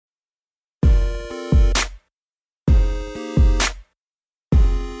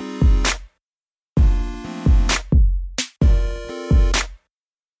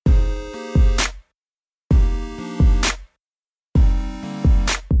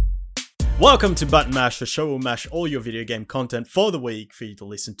Welcome to Button Mash, the show will mash all your video game content for the week for you to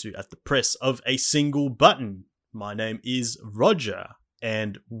listen to at the press of a single button. My name is Roger,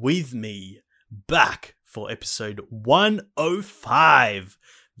 and with me, back for episode 105,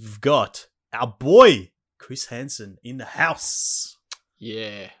 we've got our boy, Chris Hansen, in the house.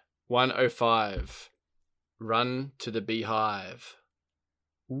 Yeah, 105. Run to the beehive.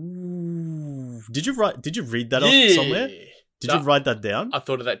 Ooh. Did you read that off somewhere? Did you write that down? I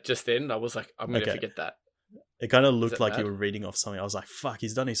thought of that just then. I was like, I'm going to forget that. It kind of looked like you were reading off something. I was like, fuck,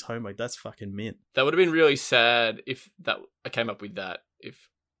 he's done his homework. That's fucking mint. That would have been really sad if that I came up with that. If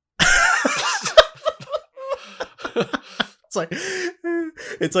it's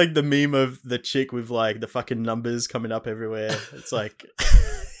like the meme of the chick with like the fucking numbers coming up everywhere. It's like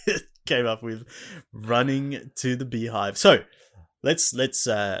it came up with running to the beehive. So let's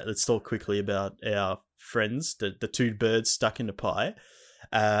talk quickly about our friends, the two birds stuck in the pie,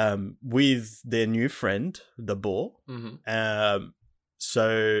 with their new friend, the boar. Mm-hmm.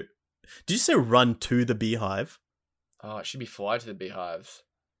 So did you say run to the beehive? Oh, it should be fly to the beehives.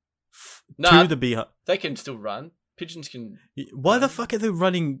 To the beehive. They can still run. Pigeons can. Why the fuck are they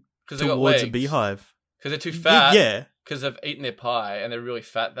running towards a beehive? Because they're too fat. Yeah. Because they've eaten their pie and they're really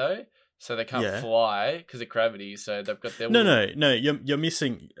fat though. So they can't fly because of gravity. So they've got their... No. You're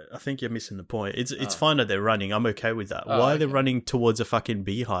missing... I think you're missing the point. It's fine that they're running. I'm okay with that. Why are they running towards a fucking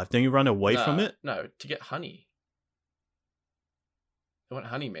beehive? Don't you run away from it? No, to get honey. They want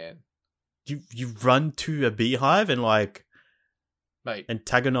honey, man. You run to a beehive and like... Mate.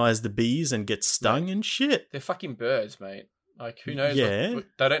 Antagonize the bees and get stung and shit? They're fucking birds, mate. Like, who knows? Yeah.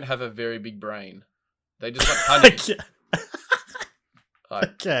 They don't have a very big brain. They just want honey.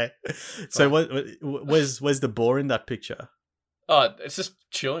 Okay. So where's the boar in that picture? Oh, it's just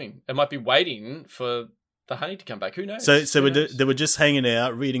chilling. It might be waiting for the honey to come back. Who knows? So they were just hanging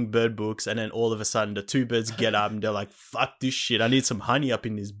out, reading bird books, and then all of a sudden the two birds get up and they're like, fuck this shit. I need some honey up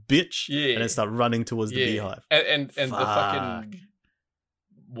in this bitch. Yeah. And then start running towards the beehive. And the fucking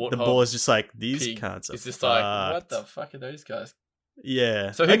warthog, the boar's just like, these cunts are It's just fucked. like, what the fuck are those guys?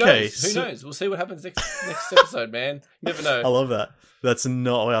 Yeah. So who knows? Who knows? We'll see what happens next episode, man. You never know. I love that. That's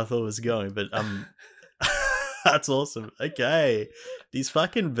not where I thought it was going, but that's awesome. Okay. These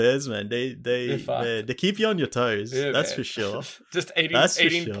fucking birds, man, they keep you on your toes. Yeah, that's man. for sure. Just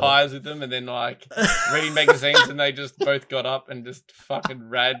eating pies with them and then like reading magazines and they just both got up and just fucking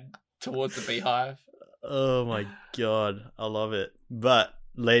ran towards the beehive. Oh my God. I love it. But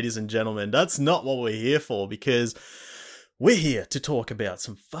ladies and gentlemen, that's not what we're here for, because we're here to talk about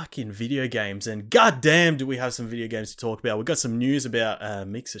some fucking video games, and goddamn do we have some video games to talk about. We've got some news about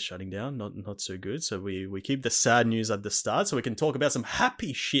Mixer shutting down, not so good, so we keep the sad news at the start so we can talk about some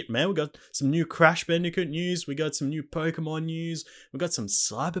happy shit, man. We got some new Crash Bandicoot news, we got some new Pokemon news, we got some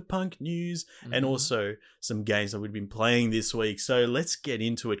Cyberpunk news, and also some games that we've been playing this week. So let's get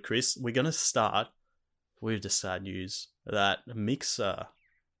into it, Chris. We're going to start with the sad news that Mixer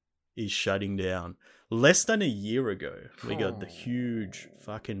is shutting down. Less than a year ago, we got the huge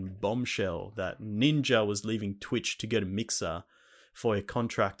fucking bombshell that Ninja was leaving Twitch to go to Mixer for a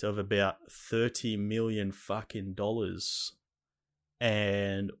contract of about $30 million fucking dollars.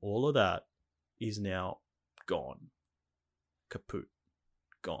 And all of that is now gone. Kaput.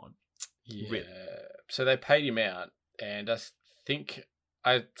 Gone. Yeah. Rip. So they paid him out, and I think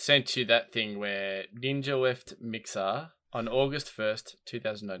I sent you that thing where Ninja left Mixer on August 1st,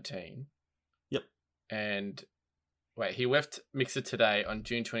 2019. Yep. And he left Mixer today on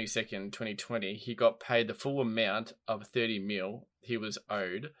June 22nd, 2020. He got paid the full amount of 30 mil he was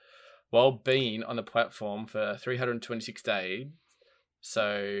owed while being on the platform for 326 days.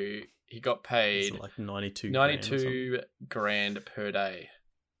 So he got paid like 92 grand per day.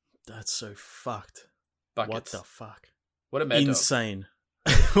 That's so fucked. Buckets. What the fuck? What a mad dog. Insane.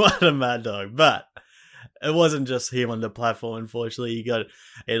 What a mad dog. But it wasn't just him on the platform, unfortunately. You got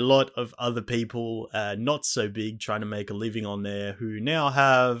a lot of other people, not so big, trying to make a living on there who now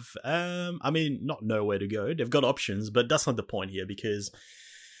have, not nowhere to go. They've got options, but that's not the point here, because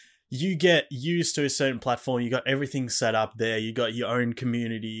you get used to a certain platform, you got everything set up there, you got your own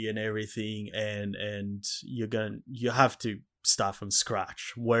community and everything, and you have to start from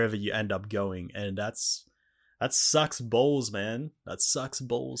scratch wherever you end up going, and that sucks balls, man. That sucks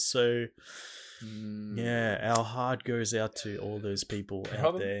balls. So yeah, our heart goes out to all those people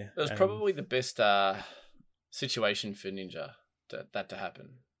out there. It was probably the best situation for Ninja that to happen.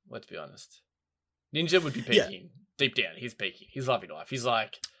 Let's be honest. Ninja would be peaking. Deep down, he's peaking. He's loving life. He's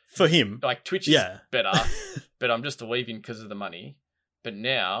like, for him, like Twitch is better, but I'm just leaving because of the money. But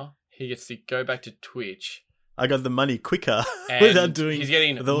now he gets to go back to Twitch. I got the money quicker And without doing. he's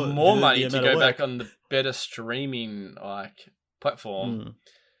getting more money to go back on the better streaming platform,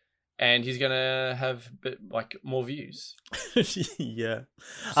 and he's gonna have more views. Yeah,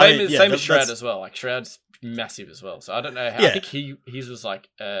 Same as Shroud as well. Like Shroud's massive as well. So I don't know how. Yeah. I think his was like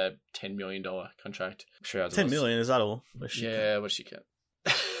a $10 million contract. Shroud's $10 million, is that all? What she get?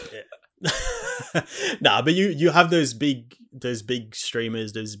 Nah, but you have those big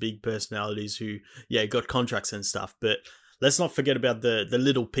streamers, those big personalities who got contracts and stuff. But let's not forget about the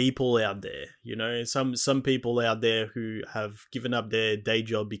little people out there. You know, some people out there who have given up their day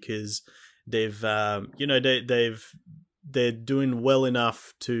job because they've they're doing well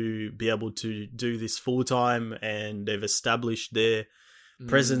enough to be able to do this full time, and they've established their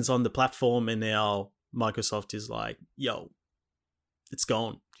presence on the platform, and now Microsoft is like, yo, it's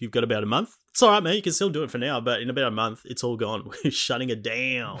gone. You've got about a month. It's all right, man. You can still do it for now, but in about a month, it's all gone. We're shutting it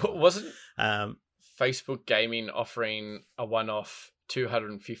down. Wasn't Facebook Gaming offering a one-off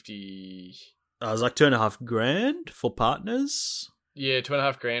 250? It was like $2,500 for partners. Yeah,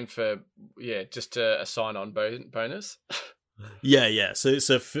 $2,500 for just a sign-on bonus. Yeah.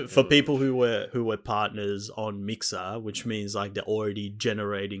 So for people who were partners on Mixer, which means like they're already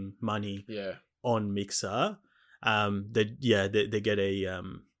generating money. Yeah. On Mixer, they get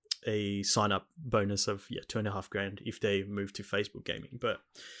a sign up bonus of $2,500 if they move to Facebook Gaming. But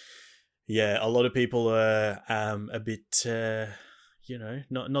yeah, a lot of people are a bit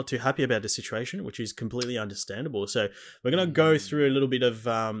not too happy about the situation, which is completely understandable. So we're gonna go through a little bit of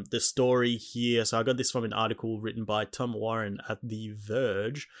the story here. So I got this from an article written by Tom Warren at The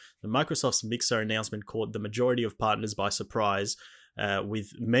Verge. The Microsoft's Mixer announcement caught the majority of partners by surprise,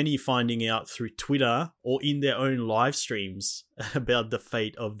 with many finding out through Twitter or in their own live streams about the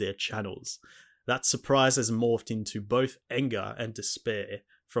fate of their channels. That surprise has morphed into both anger and despair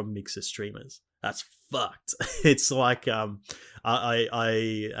from Mixer streamers. That's fucked. It's like I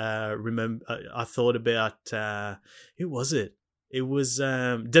remember I thought about who was it? It was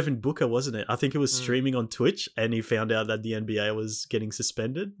Devin Booker, wasn't it? I think it was streaming on Twitch, and he found out that the NBA was getting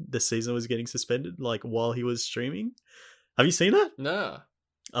suspended. The season was getting suspended, like while he was streaming. Have you seen it? No.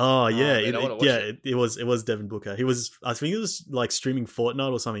 Oh yeah, man, it was Devin Booker. I think it was like streaming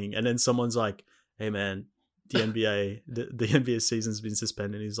Fortnite or something, and then someone's like, "Hey man, the NBA, the NBA season's been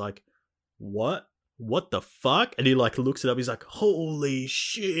suspended." And he's like, "What? What the fuck?" And he like looks it up. He's like, "Holy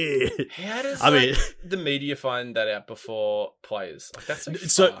shit!" How does the media find that out before players? Like that's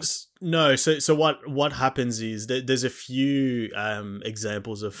so what happens is there's a few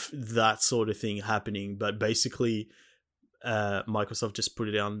examples of that sort of thing happening, but basically, Microsoft just put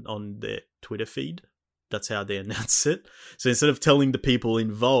it on their Twitter feed. That's how they announce it. So instead of telling the people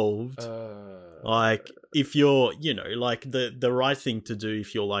involved, like if you're, like the right thing to do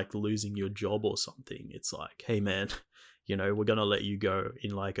if you're like losing your job or something, it's like, hey man, we're going to let you go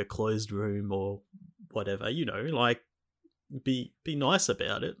in like a closed room or whatever, like be nice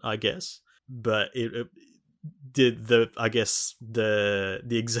about it, I guess. But I guess the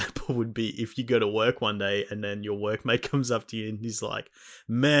example would be if you go to work one day and then your workmate comes up to you and he's like,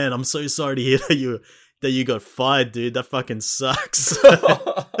 "Man, I'm so sorry to hear that you got fired, dude. That fucking sucks."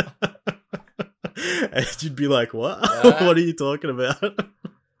 And you'd be like, "What? Yeah. What are you talking about?"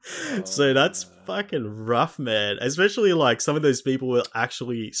 So that's fucking rough, man. Especially like some of those people were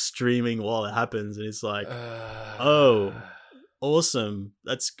actually streaming while it happens, and it's like, oh. Awesome.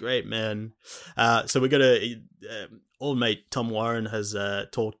 That's great, man. So we're going to... old mate Tom Warren has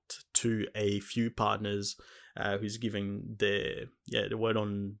talked to a few partners who's giving the word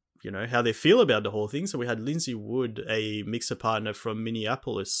on, how they feel about the whole thing. So we had Lindsay Wood, a Mixer partner from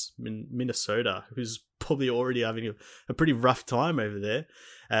Minneapolis, Minnesota, who's probably already having a pretty rough time over there,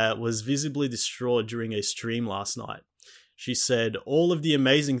 was visibly distraught during a stream last night. She said, "All of the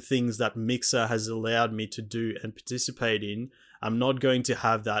amazing things that Mixer has allowed me to do and participate in, I'm not going to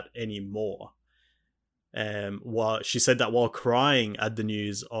have that anymore." She said that while crying at the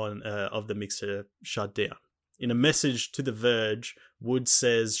news of the Mixer shutdown. In a message to The Verge, Wood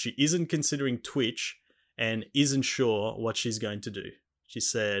says she isn't considering Twitch and isn't sure what she's going to do. She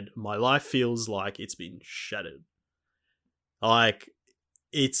said, "My life feels like it's been shattered." Like,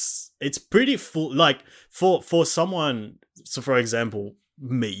 it's pretty full. Like for someone, so for example,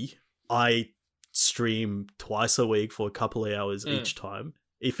 me, I stream twice a week for a couple of hours each time.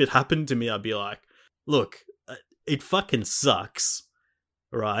 If it happened to me, I'd be like, look, it fucking sucks,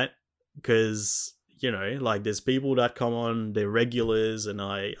 right? Because, like there's people that come on, they're regulars, and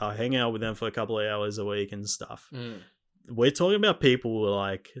I hang out with them for a couple of hours a week and stuff. we're talking about people who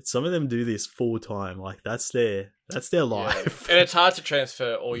like some of them do this full time. Like that's their life. And it's hard to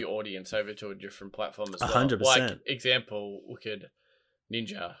transfer all your audience over to a different platform as well. 100%. Like example, look at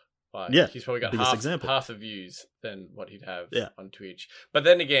Ninja. Like he's probably got half the views than what he'd have on Twitch. But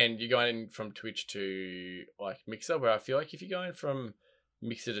then again, you're going from Twitch to like Mixer, where I feel like if you're going from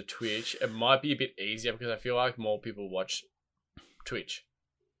Mixer to Twitch, it might be a bit easier because I feel like more people watch Twitch.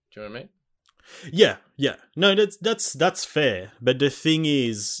 Do you know what I mean? Yeah. No, that's fair. But the thing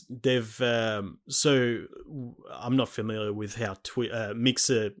is, they've so I'm not familiar with how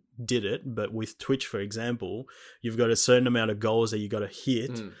Mixer did it, but with Twitch, for example, you've got a certain amount of goals that you got to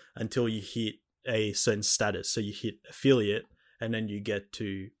hit until you hit a certain status. So you hit affiliate, and then you get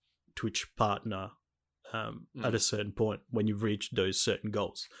to Twitch partner at a certain point when you've reached those certain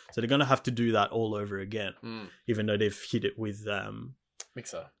goals. So they're gonna have to do that all over again, even though they've hit it with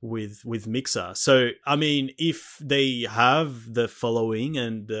Mixer. With Mixer. So I mean, if they have the following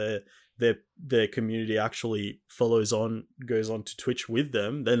and their community actually goes on to Twitch with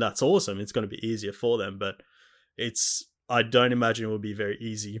them, then that's awesome. It's going to be easier for them, but I don't imagine it will be very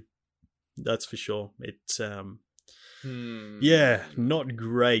easy. That's for sure. It's yeah, not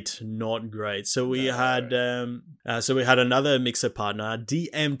great. So we had another Mixer partner,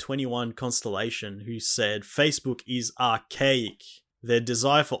 DM21 Constellation, who said Facebook is archaic. Their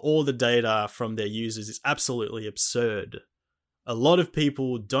desire for all the data from their users is absolutely absurd. A lot of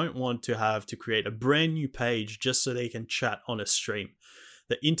people don't want to have to create a brand new page just so they can chat on a stream.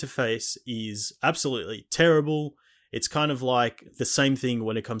 The interface is absolutely terrible. It's kind of like the same thing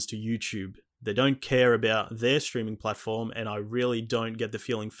when it comes to YouTube. They don't care about their streaming platform, and I really don't get the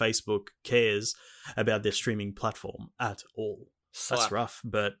feeling Facebook cares about their streaming platform at all. That's rough,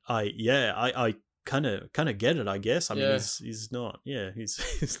 but I kind of get it, I guess. I mean, he's not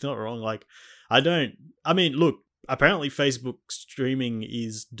wrong. Like, look, apparently Facebook streaming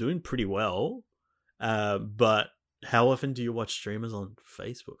is doing pretty well, but how often do you watch streamers on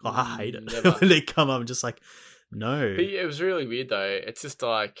Facebook? Oh, I hate it when they come up and just like, no. But it was really weird though. It's just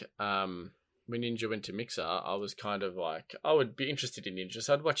like when Ninja went to Mixer, I was kind of like, I would be interested in Ninja,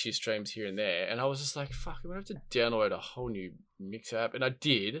 so I'd watch his streams here and there, and I was just like, fuck, I'm gonna have to download a whole new Mixer app, and I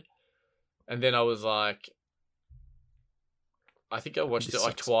did. And then I was like, I think I watched it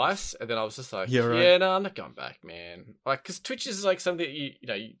like twice, and then I was just like, no, I'm not going back, man. Like, because Twitch is like something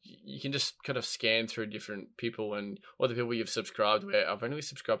that you can just kind of scan through different people and or the people you've subscribed. Where I've only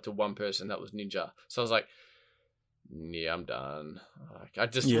subscribed to one person, that was Ninja. So I was like, yeah, I'm done. Like, I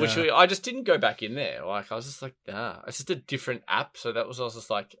just didn't go back in there. Like, I was just like, nah, it's just a different app. So I was just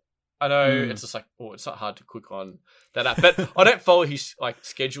like, I know it's just like, oh, it's not hard to click on that app, but I don't follow his like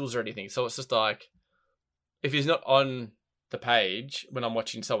schedules or anything. So it's just like, if he's not on the page when I'm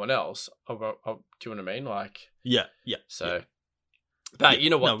watching someone else, do you know what I mean? Like, yeah. So, but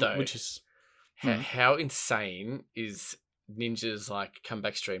you know what though? Which is how insane is Ninja's like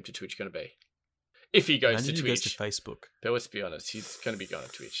comeback stream to Twitch going to be? If he goes to Twitch, goes to Facebook. But let's be honest, he's going to be going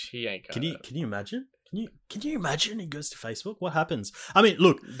to Twitch. He ain't going. Can you imagine? Can you imagine he goes to Facebook? What happens? I mean,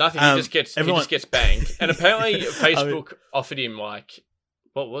 look, nothing. He just gets banged, and apparently Facebook offered him like,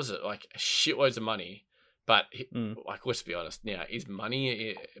 what was it? Like shitloads of money. But like, let's be honest. Now,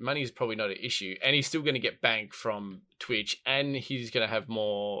 money is probably not an issue, and he's still going to get banged from Twitch, and he's going to have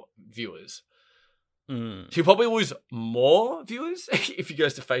more viewers. He'll probably lose more viewers if he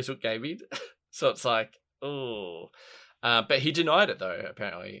goes to Facebook Gaming. So it's like, oh, but he denied it though.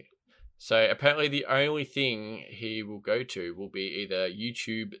 Apparently. So apparently the only thing he will go to will be either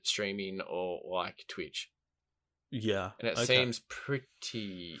YouTube streaming or like Twitch. Yeah. And it seems a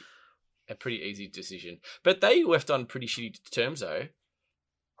pretty easy decision. But they left on pretty shitty terms though,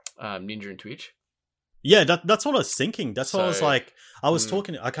 Ninja and Twitch. Yeah, that's what I was thinking. That's what I was like. I was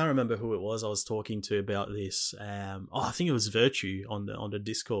talking. I can't remember who it was. I was talking to about this. I think it was Virtue on the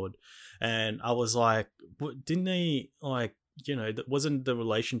Discord, and I was like, didn't they like? Wasn't the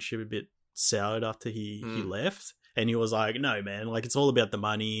relationship a bit soured after he left? And he was like, no, man, like it's all about the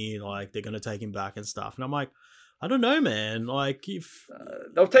money. Like they're gonna take him back and stuff. And I'm like, I don't know, man. Like if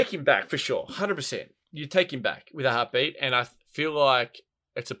they'll take him back for sure, 100%. You take him back with a heartbeat, and I feel like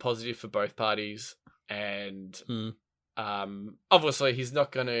it's a positive for both parties. And obviously, he's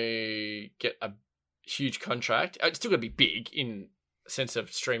not going to get a huge contract. It's still going to be big in sense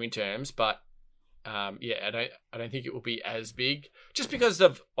of streaming terms, but I don't think it will be as big just because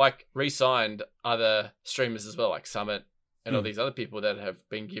they've like re-signed other streamers as well, like Summit and all these other people that have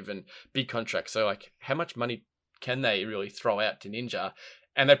been given big contracts. So, like, how much money can they really throw out to Ninja?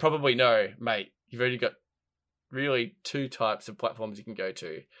 And they probably know, mate, you've already got really two types of platforms you can go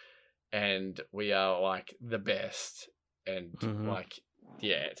to. And we are like the best. and Mhm. like,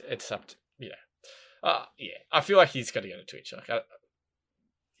 yeah, it's up to yeah. I feel like he's got to go to Twitch. Like,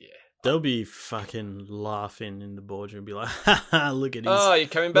 yeah. They'll be fucking laughing in the boardroom and be like, "Ha, look at Oh, you're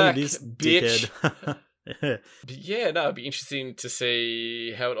coming back, this bitch. dickhead." Yeah. But yeah, no, it'd be interesting to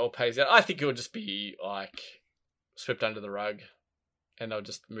see how it all pays out. I think it will just be like swept under the rug, and they'll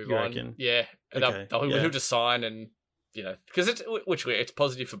just move You on. reckon? Yeah, and Okay, he'll yeah. just sign, and because it's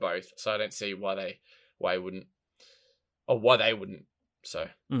positive for both. So I don't see why they wouldn't. So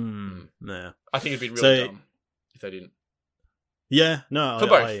Yeah. I think it'd be real So- dumb if they didn't. Yeah, no, For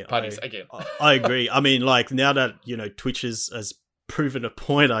both parties, again. I agree. I mean, like now that Twitch has proven a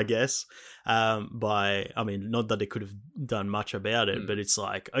point, I guess. Not that they could have done much about it, but it's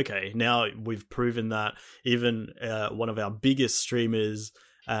like, okay, now we've proven that even one of our biggest streamers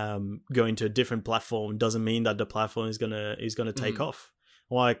going to a different platform doesn't mean that the platform is gonna take off.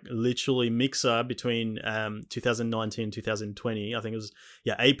 Like literally Mixer between 2019 and 2020, I think it was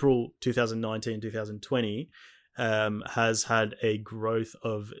April 2019 2020. Has had a growth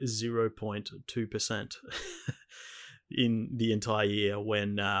of 0.2% in the entire year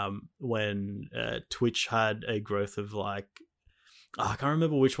when Twitch had a growth of like I can't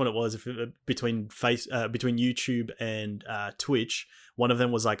remember which one it was between YouTube and Twitch. One of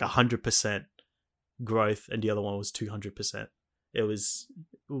them was like 100% growth and the other one was 200%. It was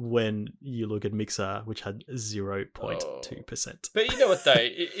when you look at Mixer, which had 0.2%. But you know what though,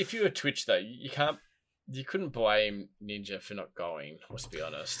 if you were Twitch though, you couldn't blame Ninja for not going, let's be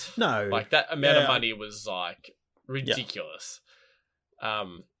honest. No. Like that amount of money was like ridiculous.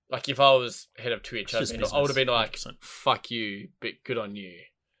 Like if I was head of Twitch, I would have been like, 100%. fuck you, but good on you.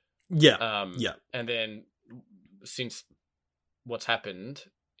 Yeah. And then since what's happened,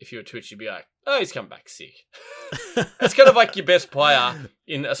 if you were Twitch, you'd be like, oh, he's come back sick. It's kind of like your best player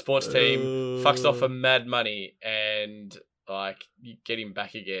in a sports team fucks off for mad money and like you get him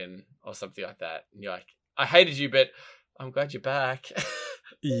back again or something like that. And you're like, I hated you, but I'm glad you're back.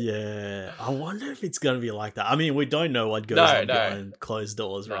 Yeah. I wonder if it's going to be like that. I mean, we don't know what goes on behind closed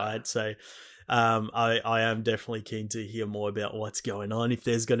doors, right? So I am definitely keen to hear more about what's going on. If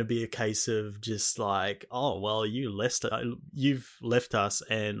there's going to be a case of just like, oh, well, you've left us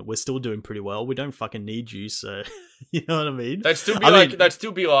and we're still doing pretty well. We don't fucking need you. So, you know what I mean? They'd still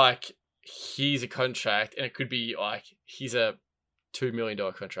be like, here's a contract, and it could be like, here's a $2 million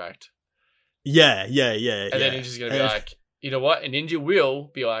contract. Yeah. And then Ninja's going to be like, you know what? And Ninja will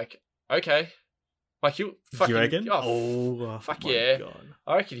be like, okay. Like, you fucking... You reckon? Fuck yeah. God.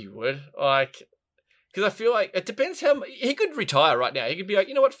 I reckon he would. Like, because I feel like it depends how... He could retire right now. He could be like,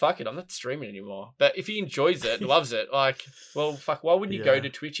 you know what? Fuck it. I'm not streaming anymore. But if he enjoys it and loves it, like, well, fuck, why wouldn't you go to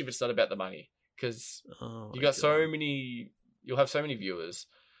Twitch if it's not about the money? Because you got so many... You'll have so many viewers.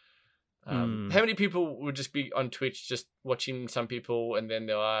 How many people would just be on Twitch just watching some people and then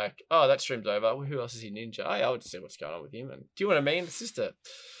they're like, oh, that stream's over. Well, who else is he? Ninja? Oh, yeah, I would see what's going on with him. And do you know what I mean? It's just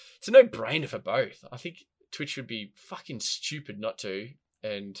it's a no-brainer for both. I think Twitch would be fucking stupid not to,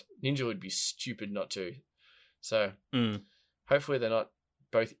 and Ninja would be stupid not to. So hopefully they're not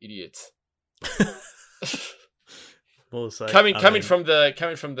both idiots. Also, coming from the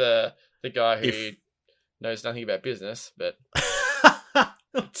guy who knows nothing about business, but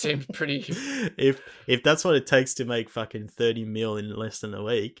it seems pretty. If that's what it takes to make fucking 30 mil in less than a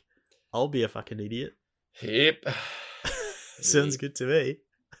week, I'll be a fucking idiot. Yep. Sounds good to me.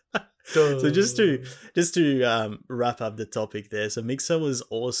 So just to wrap up the topic there, so Mixer was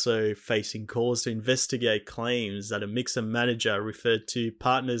also facing calls to investigate claims that a Mixer manager referred to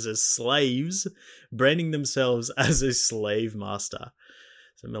partners as slaves, branding themselves as a slave master.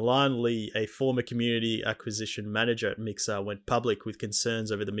 So Milan Lee, a former community acquisition manager at Mixer, went public with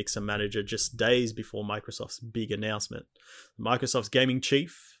concerns over the Mixer manager just days before Microsoft's big announcement. Microsoft's gaming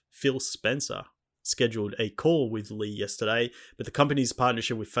chief, Phil Spencer, scheduled a call with Lee yesterday, but the company's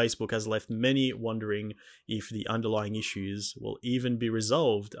partnership with Facebook has left many wondering if the underlying issues will even be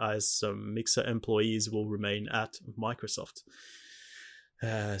resolved, as some Mixer employees will remain at Microsoft.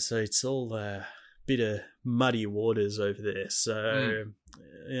 So it's all a bit of muddy waters over there. So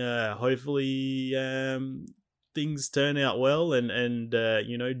yeah, hopefully things turn out well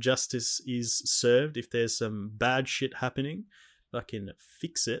and justice is served. If there's some bad shit happening, I can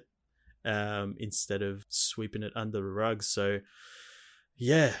fix it. Instead of sweeping it under the rug. So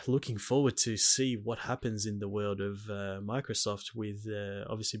yeah, looking forward to see what happens in the world of Microsoft with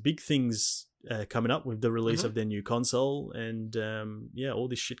obviously big things coming up with the release of their new console and all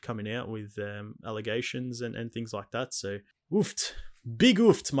this shit coming out with allegations and things like that. So oofed. Big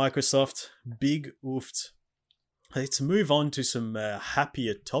oofed, Microsoft. Big oofed. Let's move on to some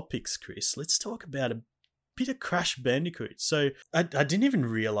happier topics, Chris. Let's talk about bit of Crash Bandicoot. So I didn't even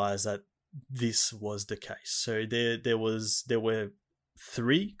realize that this was the case. So there were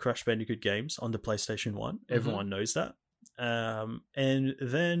 3 Crash Bandicoot games on the PlayStation 1. Everyone knows that. And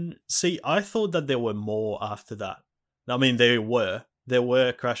then, see, I thought that there were more after that. I mean, there were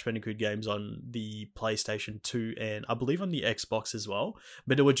Crash Bandicoot games on the PlayStation 2 and I believe on the Xbox as well,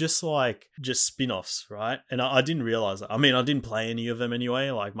 but they were just spin-offs, right? And I didn't realize that. I mean, I didn't play any of them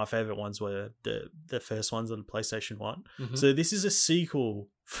anyway. Like, my favorite ones were the first ones on the PlayStation 1. So this is a sequel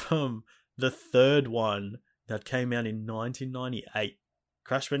from the third one that came out in 1998.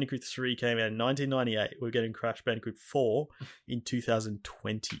 Crash Bandicoot 3 came out in 1998. We're getting Crash Bandicoot 4 in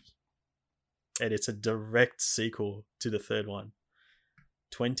 2020. And it's a direct sequel to the third one.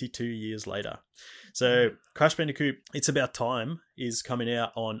 22 years later. So Crash Bandicoot, It's About Time is coming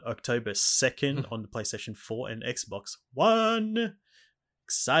out on October 2nd on the PlayStation 4 and Xbox One.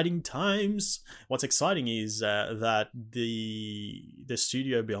 Exciting times. What's exciting is that the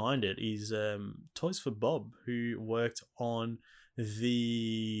studio behind it is Toys for Bob, who worked on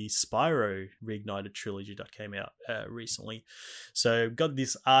the Spyro Reignited trilogy that came out recently. So got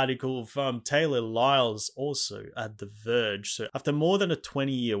this article from Taylor Lyles also at The Verge. So after more than a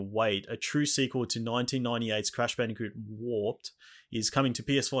 20-year wait, a true sequel to 1998's Crash Bandicoot Warped is coming to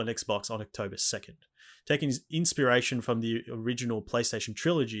PS4 and Xbox on October 2nd. Taking inspiration from the original PlayStation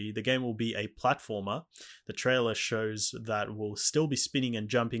trilogy, the game will be a platformer. The trailer shows that we'll still be spinning and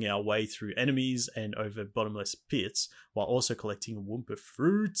jumping our way through enemies and over bottomless pits, while also collecting Wumpa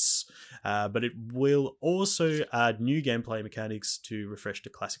fruits. But it will also add new gameplay mechanics to refresh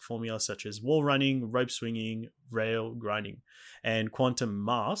the classic formula, such as wall running, rope swinging, rail grinding, and quantum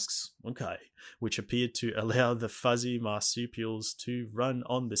masks, which appear to allow the fuzzy marsupials to run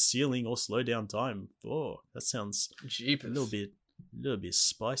on the ceiling or slow down time. Oh, that sounds a little bit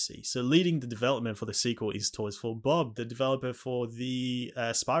spicy. So leading the development for the sequel is Toys for Bob, the developer for the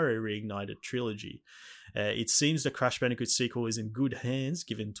Spyro Reignited trilogy. It seems the Crash Bandicoot sequel is in good hands,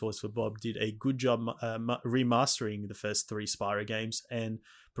 given Toys for Bob did a good job remastering the first 3 Spyro games and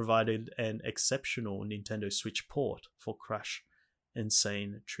provided an exceptional Nintendo Switch port for Crash N.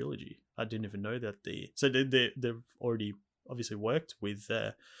 Sane trilogy. I didn't even know that they've already obviously worked with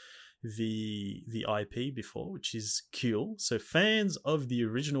the IP before, which is cool. So fans of the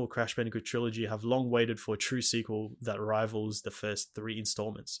original Crash Bandicoot trilogy have long waited for a true sequel that rivals the first 3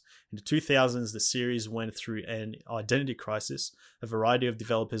 installments. In the 2000s, the series went through an identity crisis. A variety of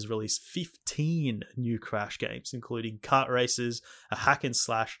developers released 15 new Crash games, including kart races, a hack and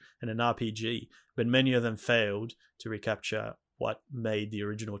slash, and an RPG, but many of them failed to recapture what made the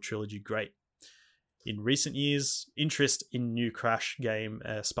original trilogy great. In recent years, interest in new Crash game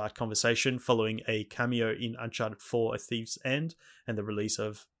sparked conversation following a cameo in Uncharted 4: A Thief's End and the release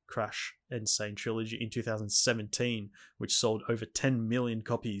of Crash N. Sane Trilogy in 2017, which sold over 10 million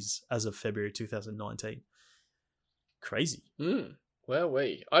copies as of February 2019. Crazy. Well,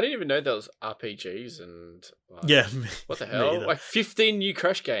 I didn't even know there was RPGs and yeah, what the hell? Like 15 new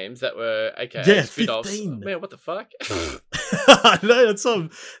Crash games that were AKA spin-offs. 15. Man, what the fuck? I know, that's what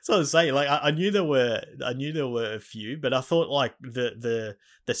I'm saying. Like I knew there were a few, but I thought like the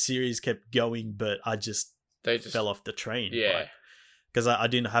series kept going, but they just fell off the train. Yeah, because I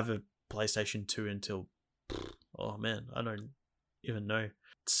didn't have a PlayStation 2 until I don't even know.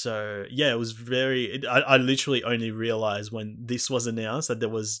 So yeah, it was I literally only realized when this was announced that there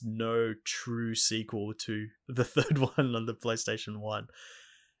was no true sequel to the third one on the PlayStation 1.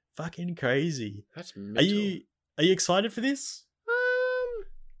 Fucking crazy. That's mental. Are you excited for this?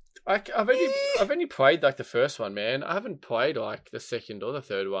 I've only played like the first one, man. I haven't played like the second or the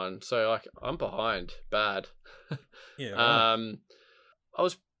third one, so like I'm behind bad. Yeah. Right. I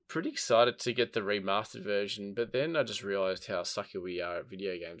was pretty excited to get the remastered version, but then I just realized how sucky we are at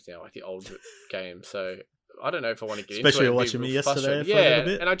video games now, like the old games. So I don't know if I want to get Especially into it. Especially watching me yesterday for a little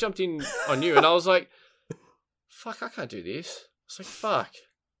bit. And I jumped in on you and I was like, fuck, I can't do this. I was like, fuck.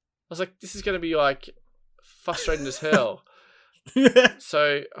 I was like, this is going to be like frustrating as hell.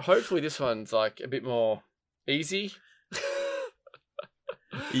 So hopefully this one's like a bit more easy.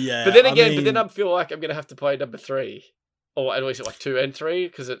 Yeah. But then I feel like I'm going to have to play number 3. Or at least like 2 and 3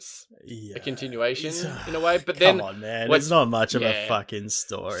 because it's a continuation in a way. But then, come on, man, it's not much of a fucking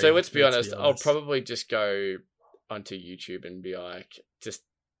story. So let's be honest. I'll probably just go onto YouTube and be like, just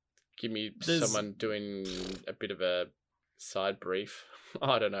give me someone doing a bit of a side brief.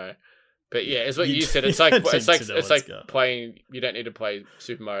 I don't know, but yeah, it's what you said. It's like playing. You don't need to play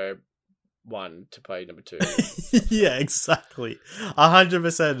Super Mario 1 to play number 2. Yeah, exactly.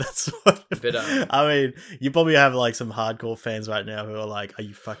 100%. That's what. But, I mean, you probably have like some hardcore fans right now who are like, "Are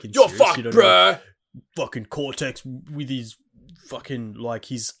you fucking you're serious? fucked, bruh." fucking Cortex with his fucking like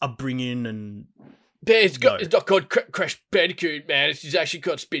his upbringing and. It's not called Crash Bandicoot, man. It's actually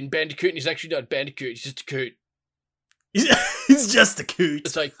called Spin Bandicoot, and he's actually not Bandicoot. He's just a coot. He's just a coot.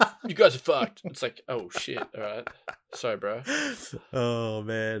 It's like, you guys are fucked. It's like, oh shit. All right, sorry, bro. Oh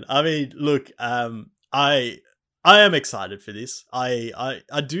man. I mean, look. I am excited for this. I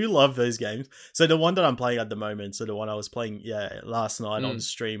do love those games. So the one that I'm playing at the moment, so the one I was playing, last night on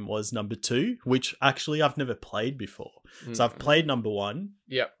stream was number 2, which actually I've never played before. So I've played number 1.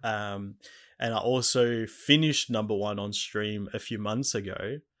 Yep. And I also finished number 1 on stream a few months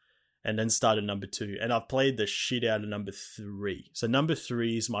ago, and then started number 2. And I've played the shit out of number 3. So number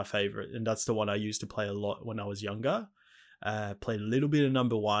 3 is my favorite, and that's the one I used to play a lot when I was younger. Played a little bit of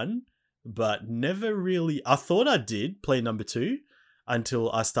number 1, but never really. I thought I did play number 2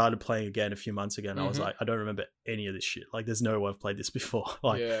 until I started playing again a few months ago, and I was like, I don't remember any of this shit. Like, there's no way I've played this before.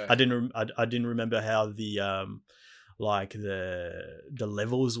 Like, I didn't remember how the like the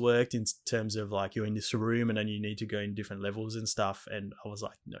levels worked in terms of like you're in this room and then you need to go in different levels and stuff. And I was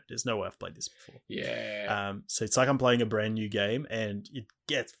like, no, there's no way I've played this before. Yeah. So it's like I'm playing a brand new game, and it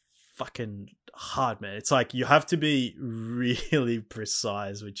gets fucking hard, man. It's like you have to be really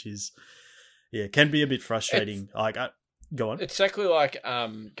precise, which is can be a bit frustrating. Go on. It's exactly like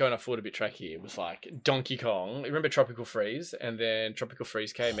going off forward a bit track here. It was like Donkey Kong. Remember Tropical Freeze? And then Tropical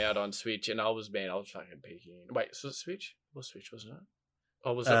Freeze came out on Switch, and I was fucking peeking. Wait, was it Switch? What Switch wasn't it?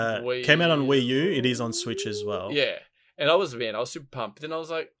 Oh, was it Wii? Came out on Wii U. It is on Switch as well. Yeah, and I was super pumped. But then I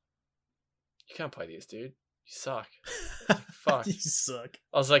was like, you can't play this, dude. You suck. Like, fuck. You suck.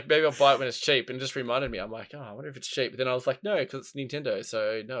 I was like, maybe I'll buy it when it's cheap, and it just reminded me. I'm like, I wonder if it's cheap. But then I was like, no, because it's Nintendo,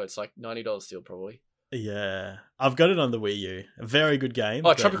 so no, it's like $90 still probably. Yeah, I've got it on the Wii U. A very good game.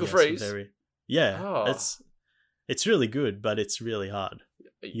 Oh, Tropical Freeze. It's really good, but it's really hard.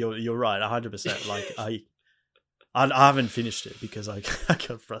 You're right, 100%. Like I haven't finished it because I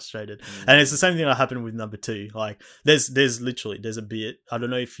got frustrated, and it's the same thing that happened with number 2. Like there's a bit. I don't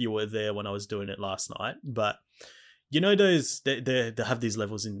know if you were there when I was doing it last night, but you know those they have these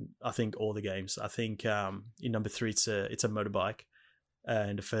levels in I think all the games. I think in number 3 it's a motorbike,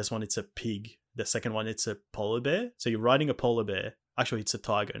 and the first one it's a pig. The second one, it's a polar bear. So you're riding a polar bear. Actually, it's a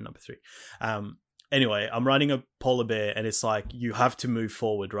tiger in number 3. Anyway, I'm riding a polar bear, and it's like you have to move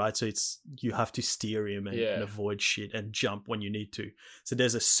forward, right? So you have to steer him and avoid shit and jump when you need to. So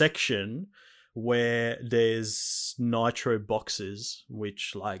there's a section where there's nitro boxes,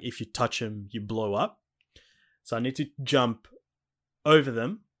 which like if you touch them, you blow up. So I need to jump over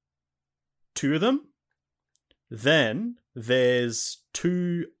them, 2 of them. Then there's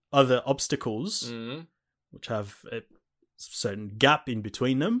 2 other obstacles which have a certain gap in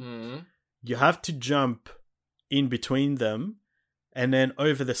between them. You have to jump in between them, and then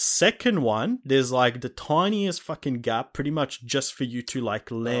over the second one there's like the tiniest fucking gap pretty much just for you to like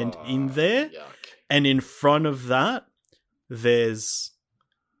land in there. Yuck. And in front of that there's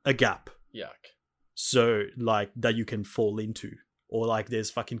a gap, so like that you can fall into, or like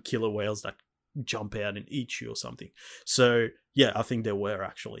there's fucking killer whales that jump out and eat you or something. So yeah, I think there were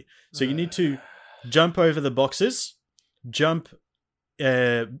actually. So you need to jump over the boxes, jump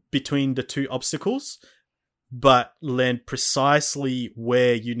between the 2 obstacles, but land precisely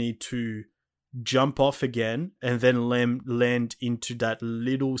where you need to jump off again, and then land into that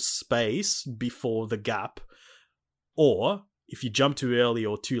little space before the gap. Or if you jump too early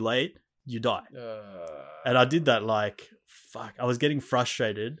or too late, you die. And I did that like, fuck, I was getting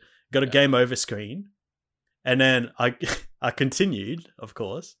frustrated. Got a game over screen, and then I continued, of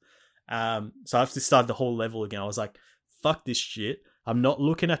course. So I have to start the whole level again. I was like, fuck this shit. I'm not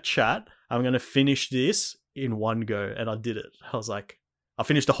looking at chat. I'm going to finish this in one go. And I did it. I was like, I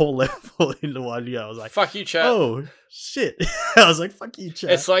finished the whole level in the one go. I was like, fuck you, chat. Oh, shit. I was like, fuck you,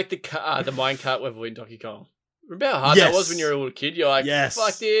 chat. It's like the minecart level in Donkey Kong. Remember how hard that was when you were a little kid? You're like,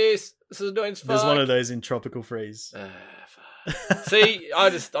 fuck this. This is annoying as fuck. There's one of those in Tropical Freeze. See,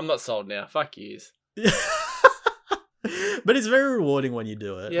 I'm not sold now. Fuck yous. But it's very rewarding when you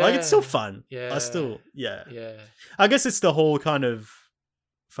do it. Like, it's still fun. Yeah. I guess it's the whole kind of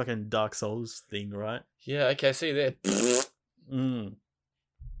fucking Dark Souls thing, right? Yeah, okay, see you there.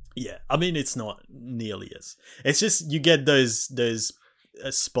 Yeah, I mean, it's not nearly as... It's just, you get those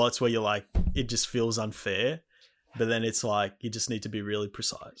spots where you're like, it just feels unfair. But then it's like, you just need to be really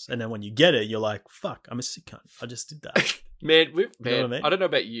precise. And then when you get it, you're like, fuck, I'm a sick cunt. I just did that. Man, You know what I mean? I don't know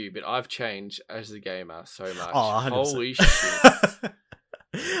about you, but I've changed as a gamer so much. Oh, 100%. Holy shit.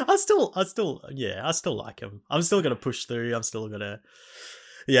 I still like him. I'm still going to push through. I'm still going to...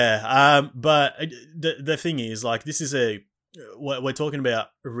 Yeah. But the thing is, like, this is a we're talking about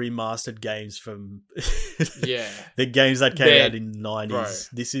remastered games from Yeah. the games that came Man, out in the 90s. bro.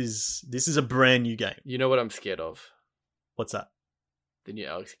 This is a brand new game. You know what I'm scared of? What's that? The new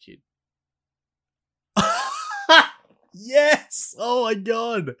Alex Kidd. Yes! Oh my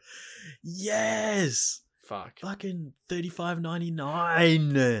god! Yes! Fuck. Fucking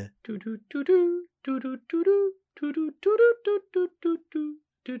 $35.99.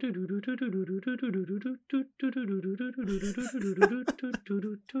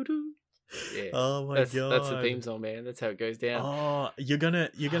 Yeah. Oh my That's god! that's the theme song, man. That's how it goes down. Oh, you're gonna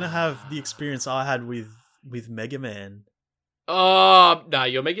have the experience I had with Mega Man. Oh no,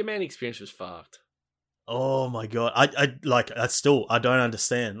 your Mega Man experience was fucked. Oh my god! I like I still I don't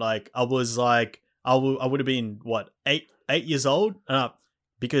understand. Like I was like I would have been what 8 years old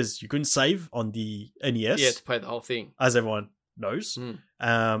because you couldn't save on the NES. Yeah, to play the whole thing. As everyone knows. Mm.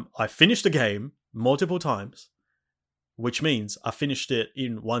 I finished the game multiple times, which means I finished it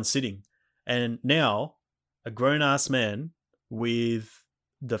in one sitting. And now, a grown-ass man with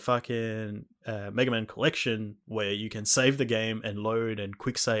the fucking Mega Man collection where you can save the game and load and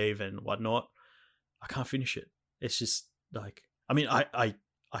quick save and whatnot, I can't finish it. It's just like, I mean, I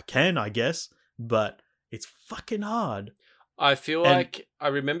can, I guess, but it's fucking hard. I feel like I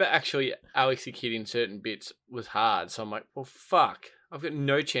remember actually Alex the Kid in certain bits was hard. So I'm like, well, fuck. I've got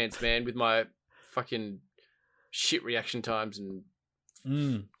no chance, man, with my fucking shit reaction times and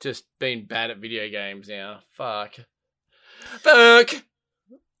just being bad at video games now. Fuck.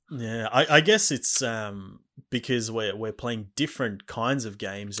 Yeah, I guess it's because we're playing different kinds of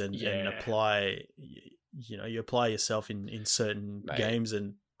games and apply, you apply yourself in certain games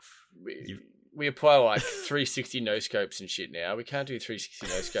and we apply like 360 no scopes and shit now. We can't do 360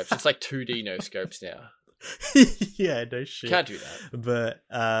 no scopes. It's like 2D no scopes now. Yeah, no shit. Can't do that. But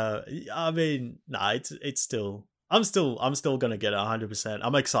I mean, nah, it's still. I'm still gonna get it 100%.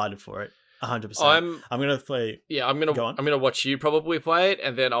 I'm excited for it. 100%. I'm gonna play. Yeah, I'm gonna watch you probably play it,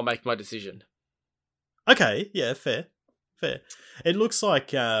 and then I'll make my decision. Okay, yeah, fair. It looks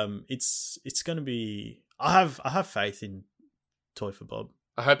like it's gonna be. I have faith in Toy for Bob.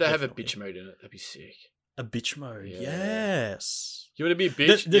 I hope they have a bitch mode in it. That'd be sick. A bitch mode, yes. You want to be a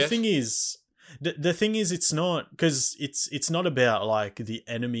bitch? The thing is. The thing is, it's not because it's not about like the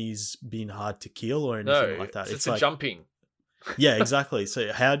enemies being hard to kill or anything like that. It's like jumping. Yeah, exactly.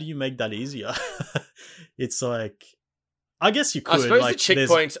 So how do you make that easier? It's like, I guess you could. I suppose like, the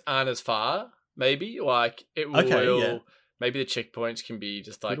checkpoints aren't as far. Maybe like it will. Okay, yeah. Maybe the checkpoints can be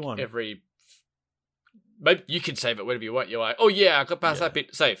just like every. Maybe you can save it whenever you want. You're like, oh yeah, I got past that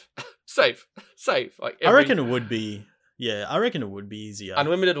bit. Save. Like I reckon it would be. Yeah, I reckon it would be easier.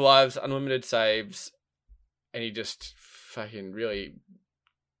 Unlimited lives, unlimited saves, and you just fucking really,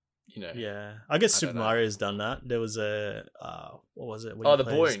 Yeah, I guess Super Mario's done that. There was a what was it? The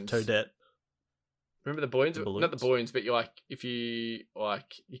Boings. Toadette. Remember the Boings? Not the Boings, but you like if you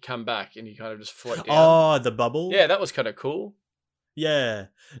like you come back and you kind of just float down. Oh, the bubble. Yeah, that was kind of cool. Yeah,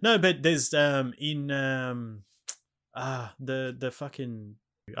 no, but there's the fucking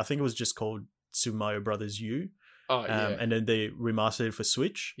I think it was just called Super Mario Brothers U. Oh, yeah. And then they remastered it for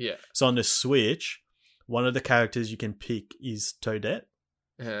Switch. Yeah. So on the Switch, one of the characters you can pick is Toadette.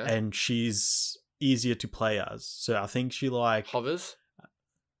 And she's easier to play as. So I think she like... hovers?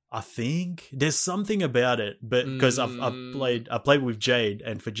 I think. There's something about it. But because I've played with Jade,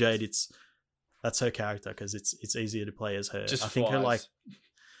 and for Jade, that's her character because it's easier to play as her. Just I think flies. her like...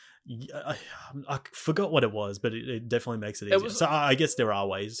 I forgot what it was, but it definitely makes it easier. So I guess there are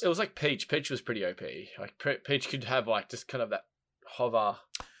ways. It was like Peach. Peach was pretty OP. Like Peach could have like just kind of that hover.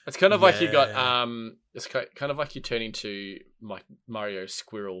 It's kind of like you got it's kind of like you turn into like Mario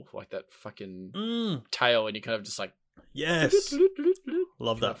Squirrel, like that fucking tail, and you kind of just like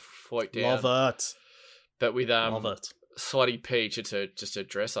love that. Float down. Love it. But with love it. Slutty Peach, it's just a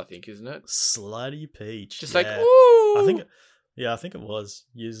dress, I think, isn't it? Slutty Peach. Just like ooh. I think it was.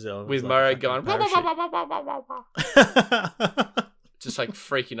 With Mario going just like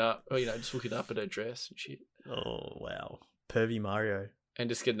freaking up, or just looking up at her dress and shit. Oh wow, pervy Mario, and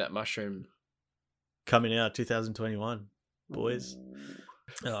just getting that mushroom coming out 2021, boys.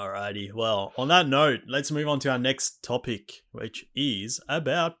 Alrighty, well, on that note, let's move on to our next topic, which is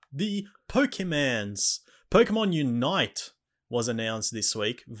about the Pokemans. Pokemon Unite was announced this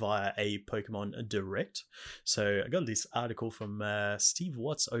week via a Pokemon Direct. So I got this article from Steve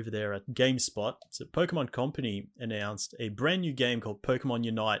Watts over there at GameSpot. So Pokemon Company announced a brand new game called Pokemon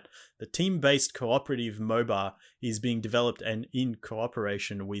Unite. The team-based cooperative MOBA is being developed and in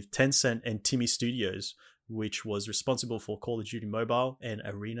cooperation with Tencent and Timmy Studios, which was responsible for Call of Duty Mobile and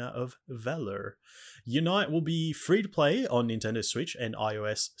Arena of Valor. Unite will be free to play on Nintendo Switch and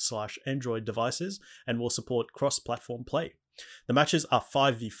iOS/Android devices and will support cross-platform play. The matches are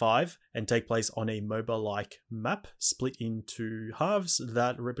 5v5 and take place on a MOBA-like map split into halves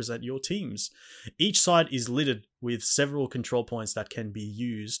that represent your teams. Each side is littered with several control points that can be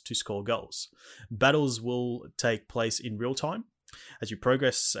used to score goals. Battles will take place in real time. As you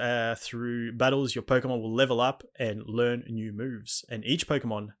progress through battles, your Pokemon will level up and learn new moves, and each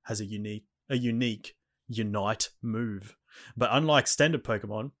Pokemon has a unique Unite move. But unlike standard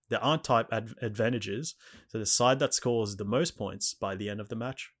Pokemon, there aren't type advantages, so the side that scores the most points by the end of the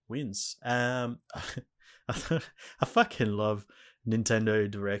match wins. I fucking love Nintendo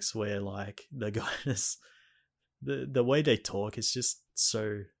Directs where like the guys, the way they talk is just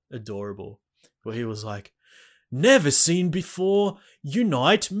so adorable. Where he was like, "Never seen before,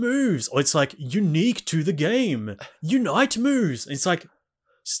 Unite moves," or it's like unique to the game, Unite moves. And it's like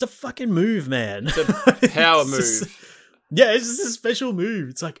just a fucking move, man. It's a power move. Yeah, it's just a special move.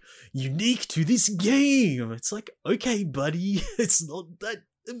 It's like unique to this game. It's like, okay, buddy, it's not that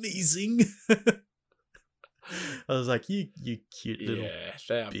amazing. I was like, you cute little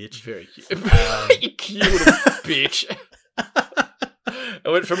bitch. Very cute. You cute little bitch. It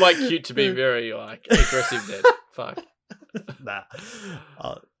went from like cute to being very like aggressive then. Fuck. Nah.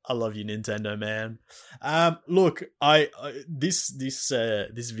 I love you, Nintendo, man. Look, this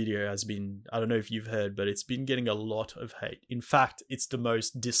video has been, I don't know if you've heard, but it's been getting a lot of hate. In fact, it's the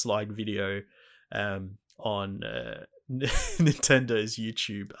most disliked video on Nintendo's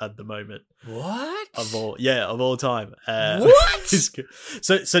YouTube at the moment. What? Of all time. What?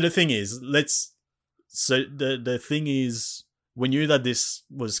 So the thing is, the thing is, we knew that this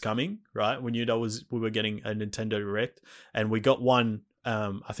was coming, right? We knew that we were getting a Nintendo Direct, and we got one.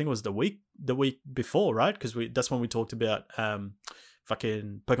 I think it was the week before, right? Because that's when we talked about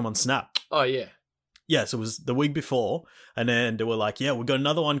fucking Pokemon Snap. Oh yeah. Yeah, so it was the week before, and then they were like, "Yeah, we got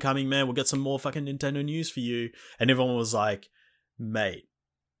another one coming, man. We got some more fucking Nintendo news for you." And everyone was like, "Mate,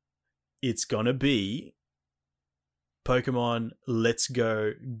 it's gonna be Pokemon Let's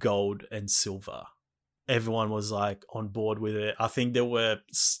Go Gold and Silver." Everyone was like on board with it. I think there were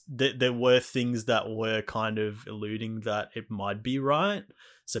things that were kind of alluding that it might be right.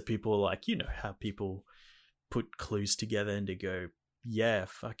 So people were like, you know how people put clues together and they go, yeah,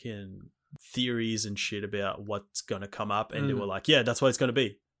 fucking theories and shit about what's gonna come up, and they were like, yeah, that's what it's gonna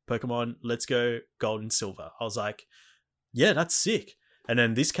be. Pokemon Let's Go Gold and Silver. I was like, yeah, that's sick. And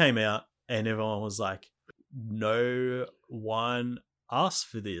then this came out and everyone was like, no one asked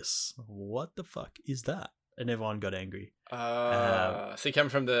for this. What the fuck is that? And everyone got angry. So coming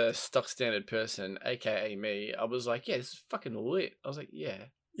from the stock standard person, aka me, I was like, yeah, this is fucking lit. I was like, yeah.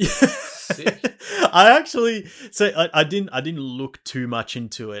 Sick. I didn't look too much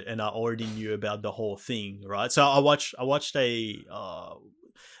into it, and I already knew about the whole thing, right? So I watched there's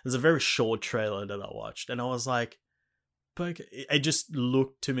a very short trailer that I watched, and I was like, it just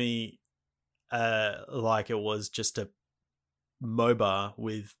looked to me like it was just a MOBA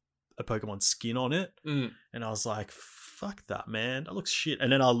with a Pokemon skin on it, and I was like, fuck that, man, that looks shit.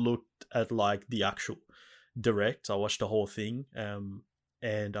 And then I looked at like the actual Direct. I watched the whole thing,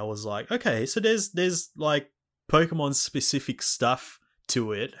 and I was like, okay, so there's like Pokemon specific stuff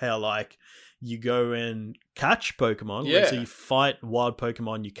to it, how like you go and catch Pokemon. Yeah. So you fight wild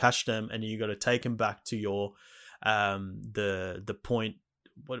Pokemon, you catch them, and you got to take them back to your the point.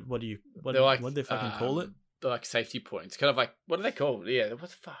 What do they fucking call it? They're like safety points. Kind of like, what are they called? Yeah, what the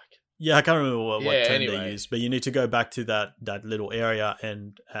fuck? Yeah, I can't remember what term anyway. they use, but you need to go back to that little area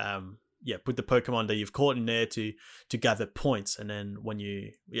and put the Pokemon that you've caught in there to gather points, and then when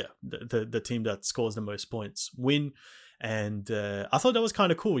the team that scores the most points win. And I thought that was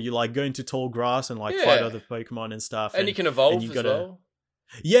kind of cool. You like go into tall grass and like fight other Pokemon and stuff, and you can evolve as well.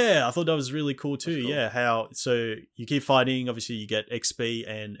 Yeah, I thought that was really cool too. Cool. Yeah, so you keep fighting. Obviously, you get XP,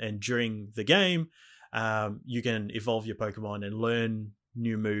 and during the game, you can evolve your Pokemon and learn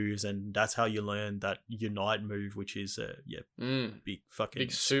new moves, and that's how you learn that Unite move, which is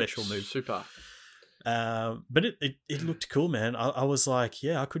big special move. Super. But it looked cool, man. I was like,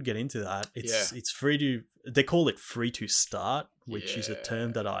 yeah, I could get into that. It's free to. They call it free to start, which is a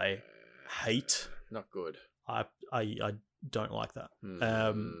term that I hate. Not good. I don't like that.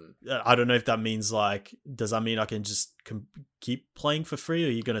 I don't know if that means like, does that mean I can just keep playing for free, or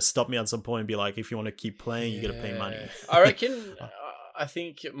are you going to stop me at some point and be like, if you want to keep playing, you got to pay money? I reckon. I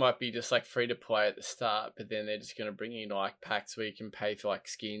think it might be just like free to play at the start, but then they're just going to bring in like packs where you can pay for like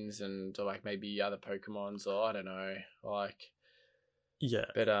skins and or like maybe other Pokemons, or I don't know, like. Yeah.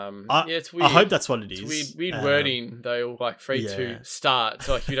 But I, yeah, it's weird. I hope that's what it It's is. weird wording though, like free yeah. to start.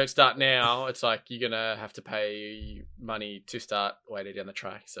 So like if you don't start now, it's like you're gonna have to pay money to start later down the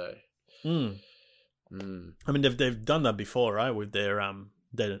track. So I mean they've done that before, right? With their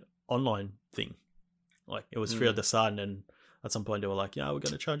online thing. Like it was free at the start, and then at some point they were like, "Yeah, we're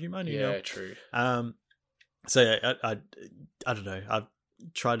gonna charge you money." Yeah, now. true. So yeah, I don't know. I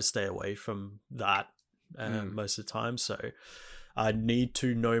try to stay away from that most of the time. So I need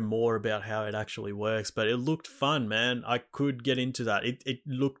to know more about how it actually works. But it looked fun, man. I could get into that. It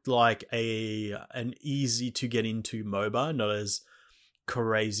looked like an easy to get into MOBA, not as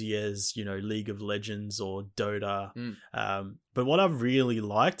crazy as League of Legends or Dota. But what I really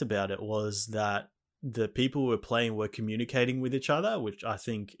liked about it was that the people who were playing were communicating with each other, which I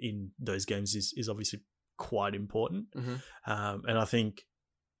think in those games is obviously quite important. And I think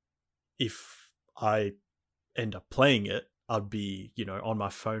if I end up playing it, I'd be on my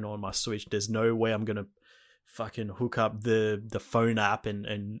phone or on my Switch. There's no way I'm gonna fucking hook up the phone app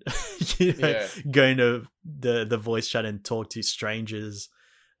and go into the voice chat and talk to strangers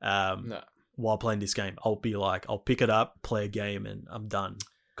while playing this game. I'll be like, I'll pick it up, play a game, and I'm done,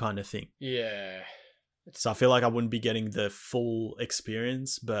 kind of thing. Yeah. So I feel like I wouldn't be getting the full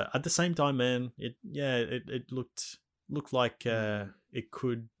experience, but at the same time, man, it looked like it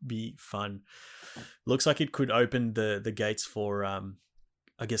could be fun. Looks like it could open the gates for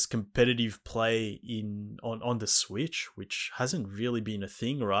I guess competitive play on the Switch, which hasn't really been a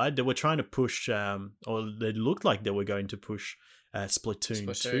thing, right? They were trying to push or it looked like they were going to push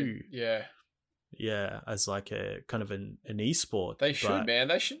Splatoon 2. Yeah, as like a kind of an esport. They should, man.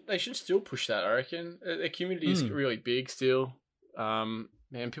 They should still push that, I reckon. The community is really big still. Man,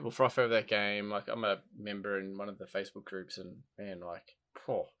 people froth over that game. Like, I'm a member in one of the Facebook groups, and man, like,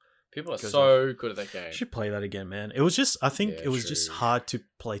 people are so good at that game. You should play that again, man. It was just, I think it was just hard to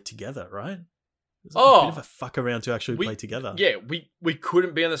play together, right? It was a bit of a fuck around to actually play together. Yeah, we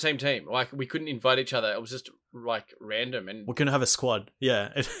couldn't be on the same team. Like, we couldn't invite each other. It was just like random, and we're gonna have a squad. Yeah.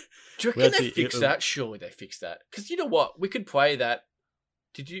 Do you reckon they fixed that? Surely they fixed that. Because you know what? We could play that.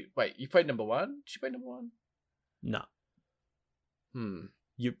 You played number one? Did you play number one? No.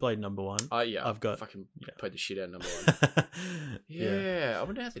 You played number one. Yeah. I've fucking played the shit out of number one. Yeah. I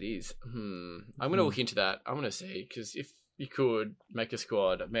wonder how that is. I'm going to look into that. I'm going to see. Because if you could make a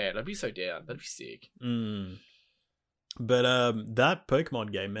squad, man, I'd be so down. That'd be sick. But that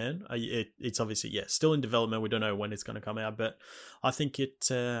Pokemon game, man, it's obviously still in development. We don't know when it's going to come out, but I think it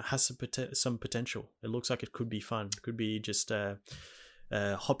has some potential. It looks like it could be fun. It could be just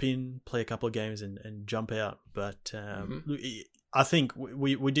hop in, play a couple of games, and jump out. But I think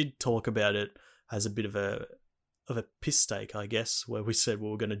we did talk about it as a bit of a piss take, I guess, where we said we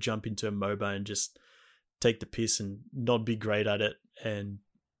were going to jump into a MOBA and just take the piss and not be great at it and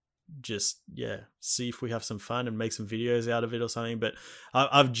just see if we have some fun and make some videos out of it or something. But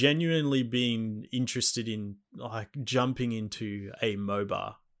I've genuinely been interested in like jumping into a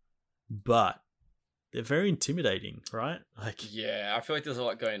MOBA, but they're very intimidating, right? Like, I feel like there's a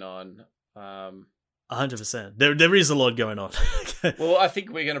lot going on. 100%. There is a lot going on. Well, I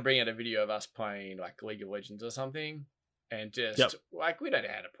think we're going to bring out a video of us playing like League of Legends or something. And just like, we don't know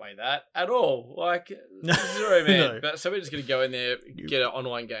how to play that at all. Like, zero, man. No. But so we're just going to go in there, get an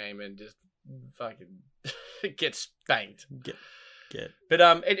online game, and just fucking get spanked. But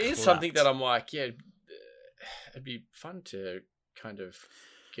it is something that I'm like, it'd be fun to kind of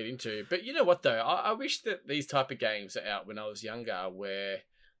get into. But you know what though? I wish that these type of games are out when I was younger, where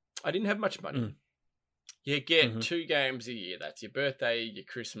I didn't have much money. You get 2 games a year. That's your birthday, your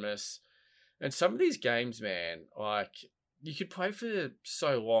Christmas, and some of these games, man, like, you could play for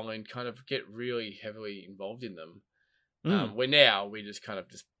so long and kind of get really heavily involved in them. Where now we just kind of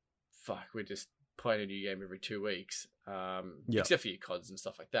we're just playing a new game every 2 weeks, except for your CODs and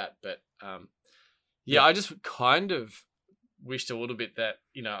stuff like that. But I just kind of wished a little bit that,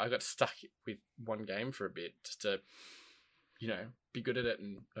 I got stuck with one game for a bit just to, be good at it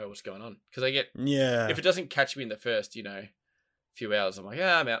and know what's going on. Because I get, if it doesn't catch me in the first, few hours, I'm like,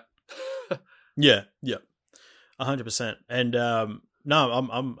 I'm out. Yeah. 100%. And no,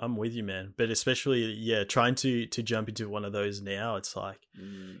 I'm with you, man. But especially, trying to jump into one of those now, it's like,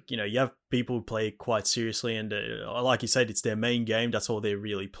 you have people who play quite seriously, and like you said, it's their main game. That's all they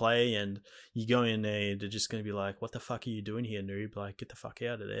really play. And you go in there, they're just going to be like, "What the fuck are you doing here, noob? Like, get the fuck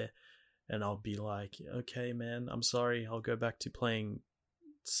out of there." And I'll be like, "Okay, man, I'm sorry. I'll go back to playing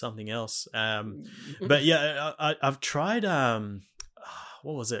something else." But I've tried.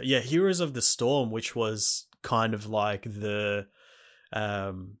 What was it? Yeah, Heroes of the Storm, which was kind of like the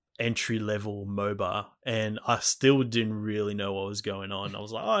entry level MOBA, and I still didn't really know what was going on. I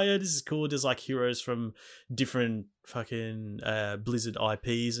was like, oh yeah, this is cool. There's like heroes from different fucking Blizzard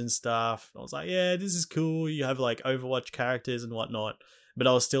IPs and stuff. I was like, yeah, this is cool. You have like Overwatch characters and whatnot, but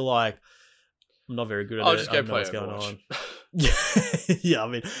I was still like, I'm not very good at I'll it. just I go don't know play what's going Overwatch. on. Yeah, yeah. I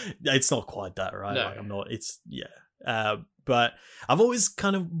mean, it's not quite that, right? No. Like, I'm not. It's but I've always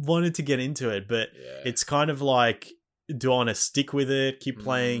kind of wanted to get into it, but Yeah. it's kind of like, do I want to stick with it, keep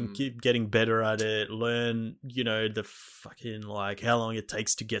playing, Mm. keep getting better at it, learn, you know, the fucking like how long it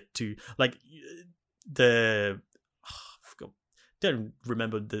takes to get to like the. Don't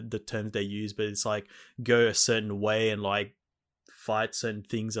remember the terms they use, but it's like go a certain way and like fight certain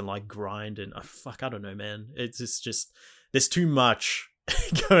things and like grind and I don't know, man. It's just there's too much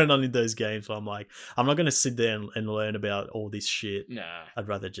going on in those games. So I'm like, I'm not gonna sit there and learn about all this shit. Nah. I'd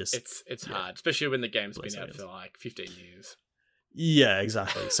rather just It's hard, especially when the game's Play been out something for like 15 years. yeah,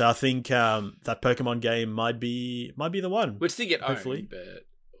 exactly. So I think that Pokemon game might be the one. We'd still get Hopefully. owned, but at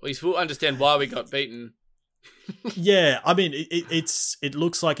least we'll understand why we got beaten. Yeah, I mean, it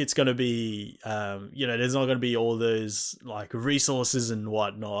looks like it's going to be, you know, there's not going to be all those like resources and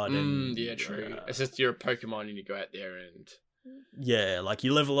whatnot. And Yeah, true. It's just you're a Pokemon and you go out there and yeah, like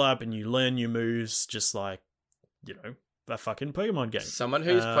you level up and you learn new moves, just like, you know, a fucking Pokemon game. someone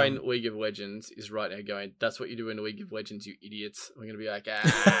who's playing League of Legends is right now going, that's what you do in League of Legends, you idiots. We're going to be like,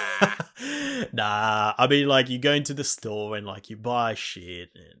 Nah, I mean, like you go into the store and like you buy shit.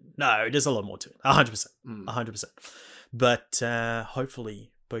 And no, there's a lot more to it. 100%, 100%. But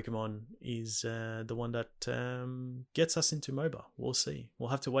hopefully, Pokemon is the one that gets us into MOBA. We'll see. We'll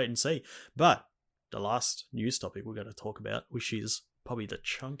have to wait and see. But the last news topic we're going to talk about, which is probably the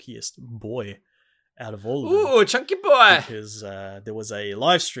chunkiest boy out of all of them, Ooh, chunky boy. because there was a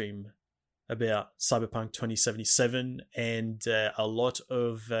live stream about Cyberpunk 2077, and a lot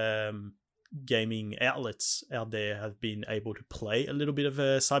of gaming outlets out there have been able to play a little bit of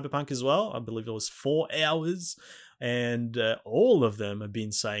Cyberpunk as well. I believe it was 4 hours, and all of them have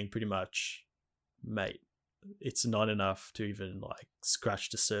been saying pretty much, mate, it's not enough to even like scratch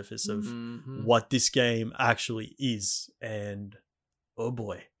the surface of what this game actually is. And oh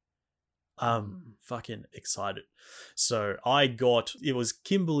boy, I'm fucking excited. So it was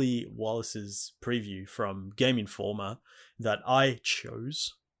Kimberly Wallace's preview from Game Informer that I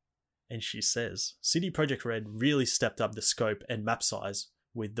chose. And she says, CD Projekt Red really stepped up the scope and map size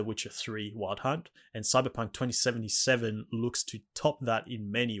with The Witcher 3 Wild Hunt, and Cyberpunk 2077 looks to top that in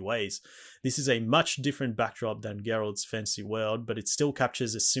many ways. This is a much different backdrop than Geralt's fantasy world, but it still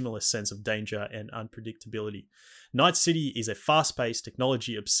captures a similar sense of danger and unpredictability. Night City is a fast-paced,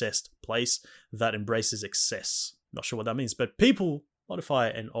 technology-obsessed place that embraces excess. Not sure what that means, but people modify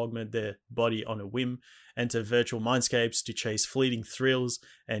and augment their body on a whim, enter virtual mindscapes to chase fleeting thrills,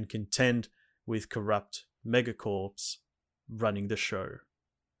 and contend with corrupt megacorps running the show.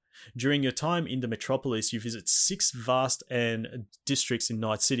 During your time in the metropolis, you visit 6 vast and districts in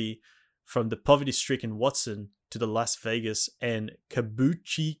Night City, from the poverty-stricken Watson to the Las Vegas and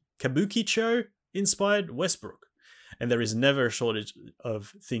Kabukicho-inspired Westbrook. And there is never a shortage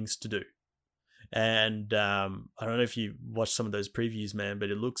of things to do. And I don't know if you watched some of those previews, man,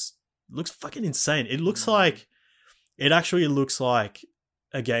 but it looks fucking insane. It actually looks like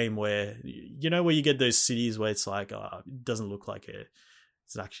a game where, you know, where you get those cities where it's like, it doesn't look like it's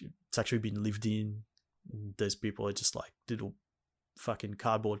actually been lived in. Those people are just like little fucking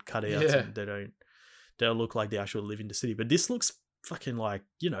cardboard cutouts, and they don't look like they actually live in the city. But this looks fucking like,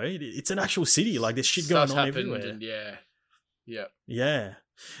 you know, it's an actual city. Like there's shit going on everywhere. And Yeah.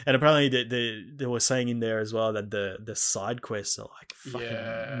 And apparently they were saying in there as well that the side quests are like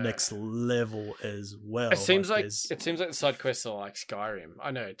fucking next level as well. It seems like the side quests are like Skyrim.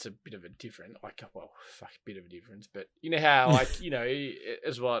 I know it's a bit of a different, bit of a difference, but you know how like, you know,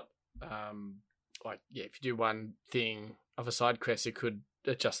 is what if you do one thing of a side quest, it could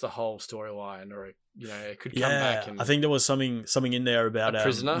adjust the whole storyline, or you know, it could come back. And I think there was something in there about a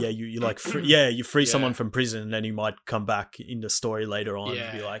prisoner. You like you free someone from prison, and then he might come back in the story later on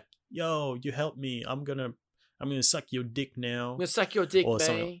and be like, "Yo, you helped me. I'm gonna suck your dick now. I'm gonna suck your dick,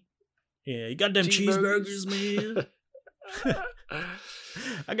 man. Yeah, you got them cheeseburgers, man.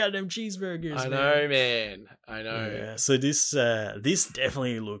 I got them cheeseburgers. I know, man. I know. Yeah. So this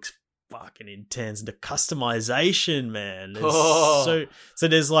definitely looks fucking intense. The customization, man. So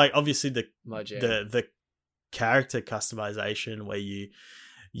there's like obviously the character customization where you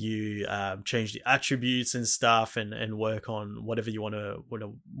change the attributes and stuff and work on whatever you want to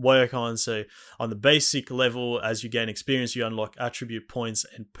work on. So on the basic level, as you gain experience, you unlock attribute points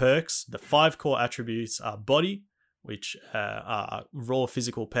and perks. The 5 core attributes are body, which are raw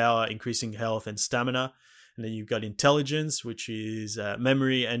physical power, increasing health and stamina. And then you've got intelligence, which is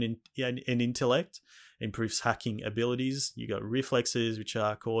memory and intellect, improves hacking abilities. You got reflexes, which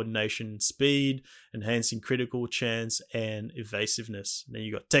are coordination, speed, enhancing critical chance and evasiveness. And then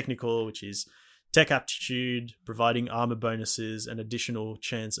you got technical, which is tech aptitude, providing armor bonuses and additional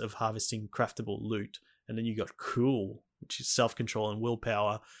chance of harvesting craftable loot. And then you got cool, which is self-control and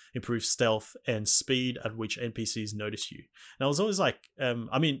willpower, improves stealth and speed at which NPCs notice you. And I was always like, I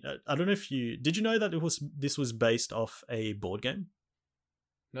don't know if did you know that this was based off a board game?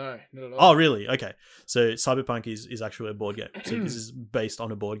 No, not at all. Oh, really? Okay. So Cyberpunk is actually a board game. So this is based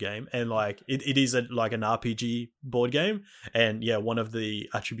on a board game, and like it is like an RPG board game. And yeah, one of the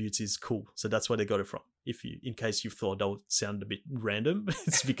attributes is cool. So that's where they got it from. In case you thought that would sound a bit random,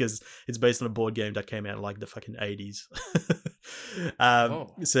 it's because it's based on a board game that came out in like the fucking 80s.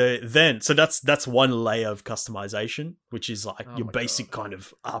 So that's one layer of customization, which is like your basic kind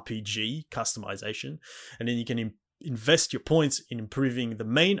of RPG customization, and then you can invest your points in improving the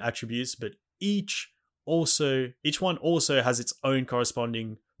main attributes, but each one also has its own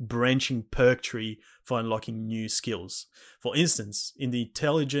corresponding branching perk tree for unlocking new skills. For instance, in the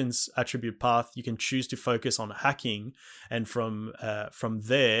intelligence attribute path, you can choose to focus on hacking, and from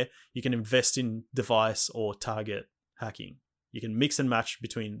there you can invest in device or target hacking. You can mix and match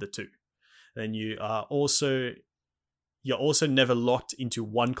between the two. Then you're also never locked into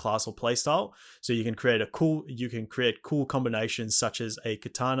one class or playstyle, so you can create cool combinations, such as a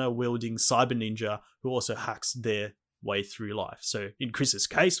katana wielding cyber ninja who also hacks their way through life. So in Chris's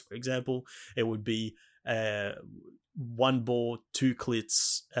case, for example, it would be one ball, two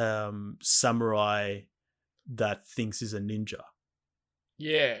clits samurai that thinks is a ninja.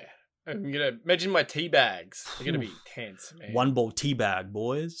 Yeah, I'm gonna imagine my tea bags. They're gonna be tense, man. One ball tea bag,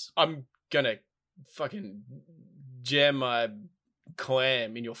 boys. I'm gonna fucking jam my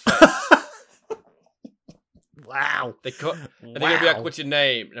clam in your face. Wow. They're gonna be like, "What's your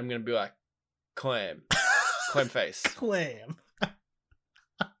name?" And I'm gonna be like, "Clam." Clam face. Clam.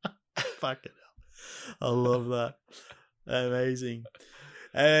 Fucking hell. I love that. Amazing.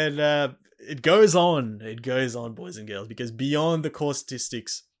 And it goes on, boys and girls, because beyond the core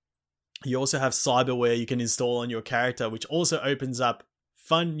statistics, you also have cyberware you can install on your character, which also opens up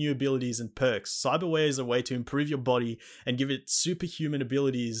fun new abilities and perks. Cyberware is a way to improve your body and give it superhuman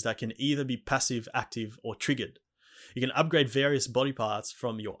abilities that can either be passive, active, or triggered. You can upgrade various body parts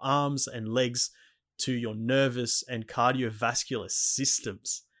from your arms and legs to your nervous and cardiovascular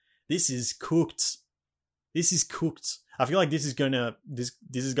systems. This is cooked. I feel like this is gonna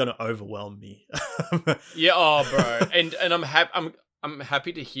overwhelm me. Yeah, bro. And I'm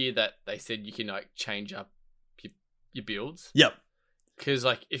happy to hear that they said you can like change up your builds. Yep. Because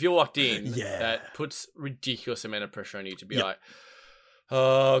like if you're locked in, yeah, that puts ridiculous amount of pressure on you to be like,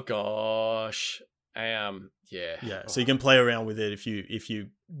 oh gosh. Yeah. So you can play around with it if you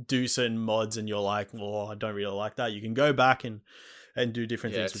do certain mods and you're like, well, I don't really like that. You can go back and do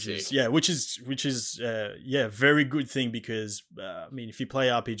different things, which is very good thing, because if you play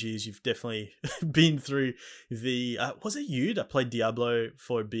RPGs, you've definitely been through the was it you that played Diablo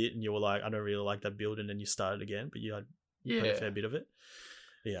for a bit and you were like, I don't really like that build, and then you started again, but you had played a fair bit of it.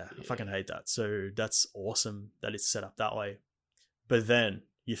 Yeah, I fucking hate that. So that's awesome that it's set up that way. But then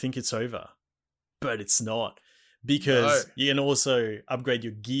you think it's over, but it's not, because you can also upgrade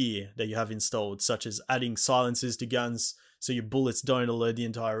your gear that you have installed, such as adding silencers to guns so your bullets don't alert the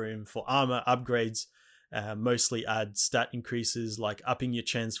entire room. For armor upgrades, mostly add stat increases, like upping your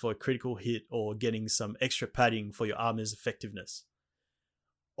chance for a critical hit or getting some extra padding for your armor's effectiveness.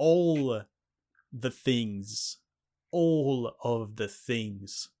 All of the things. Oh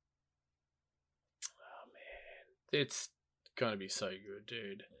man, it's gonna be so good,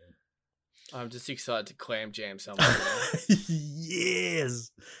 dude. I'm just excited to clam jam something.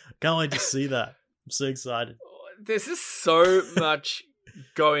 Yes, can't wait to see that. I'm so excited. There's just so much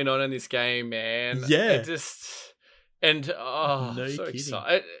going on in this game, man. Yeah, so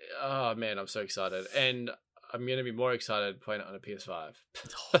excited. Oh man, I'm so excited, and I'm gonna be more excited playing it on a PS5.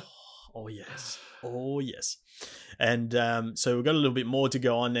 Oh yes. And so we've got a little bit more to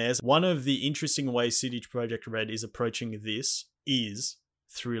go on there. One of the interesting ways CD Projekt Red is approaching this is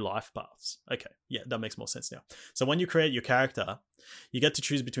through life paths. Okay, yeah, that makes more sense now. So when you create your character, you get to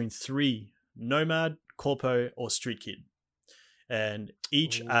choose between 3: Nomad, Corpo, or Street Kid. And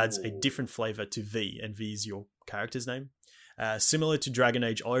each adds a different flavor to V, and V is your character's name. Similar to Dragon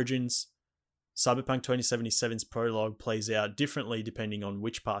Age Origins, Cyberpunk 2077's prologue plays out differently depending on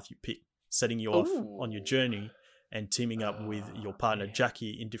which path you pick, setting you off on your journey and teaming up with your partner yeah.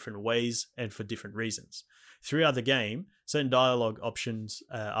 Jackie in different ways and for different reasons. Throughout the game, certain dialogue options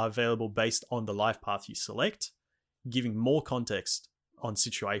are available based on the life path you select, giving more context on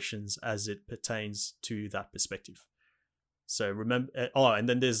situations as it pertains to that perspective. So remember, and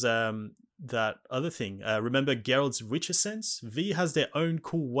then there's that other thing. Remember Geralt's Richer Sense? V has their own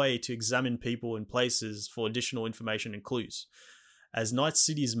cool way to examine people and places for additional information and clues. As Night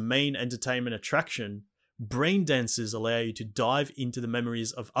City's main entertainment attraction, brain dancers allow you to dive into the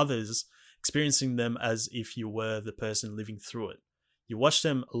memories of others, experiencing them as if you were the person living through it. You watch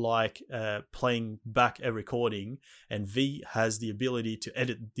them like playing back a recording, and V has the ability to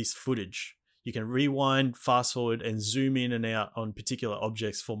edit this footage. You can rewind, fast forward, and zoom in and out on particular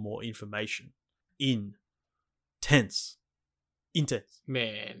objects for more information. Intense.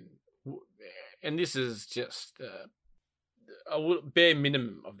 Man. And this is just a bare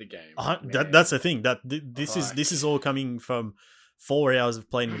minimum of the game. That's the thing. This is all coming from 4 hours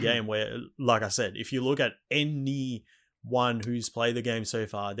of playing the game where, like I said, if you look at anyone who's played the game so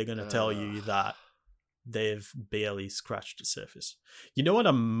far, they're going to tell you that they've barely scratched the surface. You know what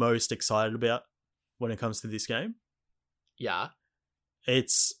I'm most excited about when it comes to this game? Yeah.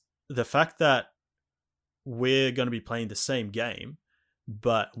 It's the fact that we're going to be playing the same game,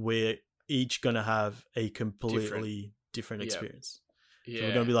 but we're each going to have a completely different experience. Yeah. So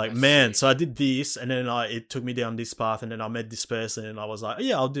we're going to be like, man, so I did this, and then it took me down this path, and then I met this person, and I was like,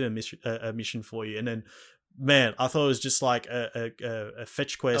 yeah, I'll do a mission for you. And then, man, I thought it was just like a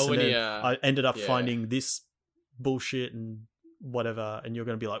fetch quest, and then I ended up finding this bullshit and whatever, and you're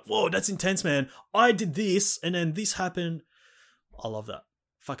going to be like, whoa, that's intense, man. I did this, and then this happened. I love that.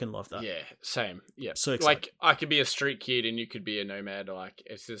 Fucking love that. Yeah, same. Yeah. So excited. Like, I could be a street kid and you could be a nomad. Like,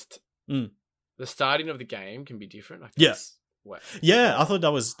 it's just the starting of the game can be different. Like, yeah, I thought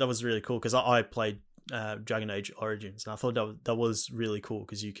that was really cool because I played Dragon Age Origins, and I thought that was really cool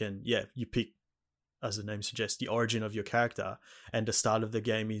because you can you pick, as the name suggests, the origin of your character, and the start of the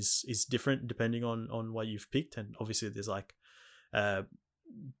game is different depending on what you've picked, and obviously there's like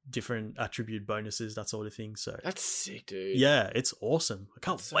different attribute bonuses, that sort of thing. So that's sick, dude. Yeah, it's awesome. I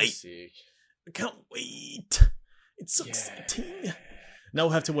can't wait. Sick. I can't wait. It's so exciting. Now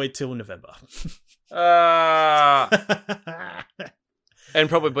we'll have to wait till November. And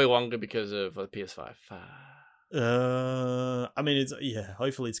probably longer because of the PS5. I mean,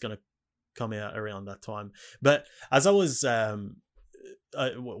 hopefully it's going to come out around that time. But as I was,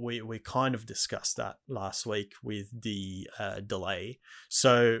 we kind of discussed that last week with the delay.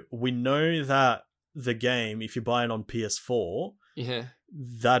 So we know that the game, if you buy it on PS4,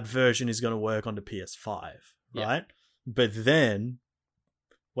 that version is going to work on the PS5, right? But then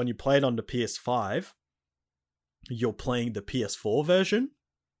when you play it on the PS5, you're playing the PS4 version.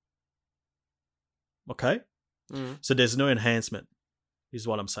 Okay? So there's no enhancement, is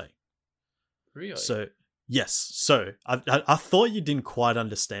what I'm saying. Really? So, yes. So, I thought you didn't quite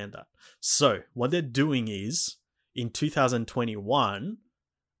understand that. So, what they're doing is, in 2021,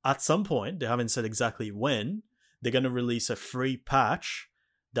 at some point, they haven't said exactly when, they're going to release a free patch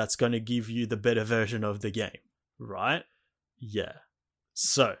that's going to give you the better version of the game. Right? Yeah.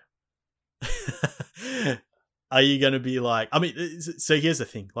 So, are you going to be like, I mean, so here's the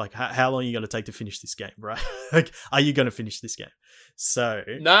thing, like, how long are you going to take to finish this game, right? Like, are you going to finish this game? So,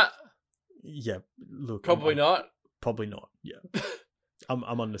 nah. Yeah, look, probably not. Probably not. Yeah, I'm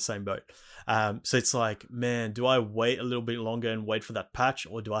on the same boat. So it's like, man, do I wait a little bit longer and wait for that patch,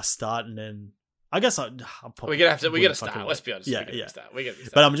 or do I start and then? I guess I'll probably we gotta start. Let's be honest. We gotta start.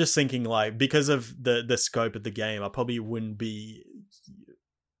 But I'm just thinking, like, because of the scope of the game, I probably wouldn't be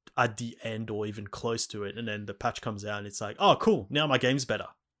at the end or even close to it, and then the patch comes out and it's like, oh, cool, now my game's better.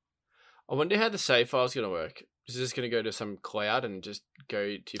 I wonder how the save file's gonna work. Is this going to go to some cloud and just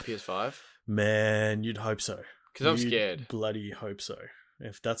go to your PS5? Man, you'd hope so. Because I'm scared. Bloody hope so.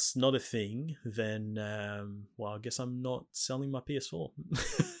 If that's not a thing, then, well, I guess I'm not selling my PS4.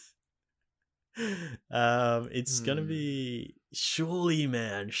 It's going to be... Surely,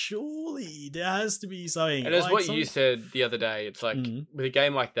 man. Surely. There has to be something. And as like you said the other day, it's like, with a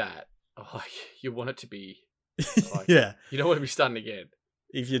game like that, you want it to be... Like, yeah. You don't want to be starting again.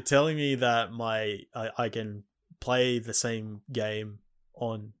 If you're telling me that I can play the same game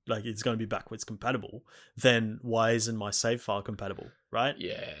on, like, it's going to be backwards compatible, then why isn't my save file compatible, right?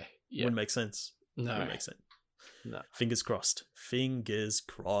 Yeah. Wouldn't make sense. No. Wouldn't make sense. No. Fingers crossed.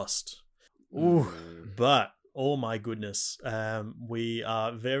 Ooh, but, oh my goodness. We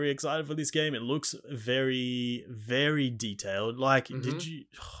are very excited for this game. It looks very, very detailed. Like, did you...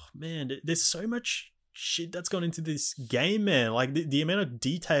 Oh, man, there's so much shit that's gone into this game, man. Like, the amount of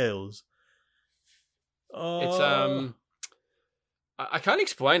details It's I can't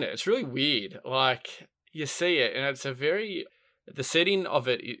explain it. It's really weird. Like, you see it, and it's the setting of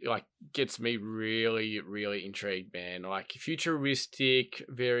it, like, gets me really, really intrigued, man. Like, futuristic,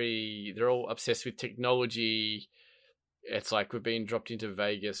 they're all obsessed with technology. It's like we've been dropped into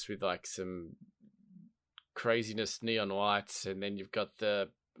Vegas with like some craziness, neon lights, and then you've got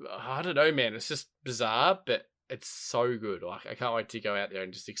I don't know, man. It's just bizarre, but it's so good. Like, I can't wait to go out there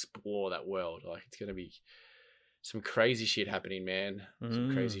and just explore that world. Like, it's going to be some crazy shit happening, man.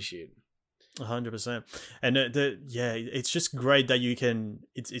 Some crazy shit. 100%. And it's just great that you can.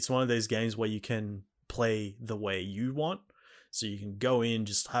 It's one of those games where you can play the way you want. So you can go in,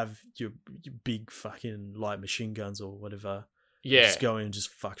 just have your big fucking light machine guns or whatever. Yeah. Just go in and just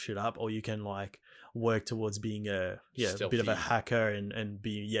fuck shit up, or you can like work towards being a bit of a hacker and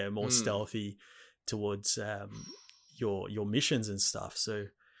be more stealthy towards your missions and stuff. So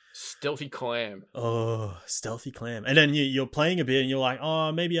Stealthy Clam. Oh, Stealthy Clam. And then you're playing a bit and you're like,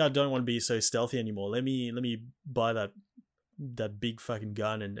 oh, maybe I don't want to be so stealthy anymore. Let me buy that big fucking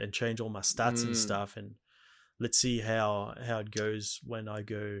gun and change all my stats and stuff, and let's see how it goes when I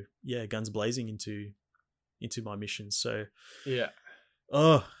go guns blazing into my missions. So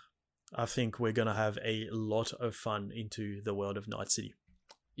I think we're gonna have a lot of fun into the world of Night City.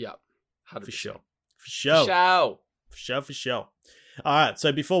 Yeah, 100%. For sure. All right,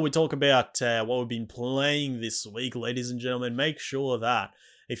 so before we talk about what we've been playing this week, ladies and gentlemen, make sure that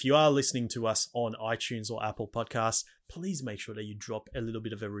if you are listening to us on iTunes or Apple Podcasts, please make sure that you drop a little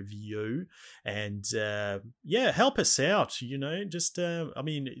bit of a review and help us out. You know, just I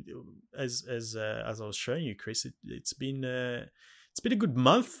mean, as I was showing you, Chris, it's been a good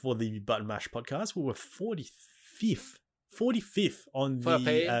month for the Button Mash podcast. We were 45th on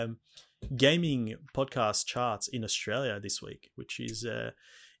the gaming podcast charts in Australia this week, which is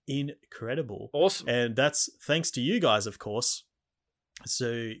incredible. Awesome. And that's thanks to you guys, of course.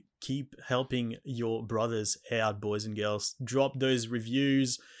 So keep helping your brothers out, boys and girls. Drop those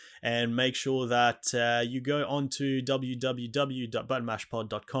reviews and make sure that you go on to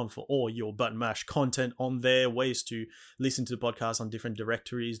www.buttonmashpod.com for all your Button Mash content on there, ways to listen to the podcast on different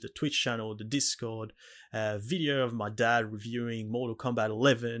directories, the Twitch channel, the Discord, video of my dad reviewing Mortal Kombat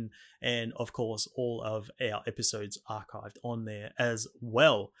 11, and of course all of our episodes archived on there as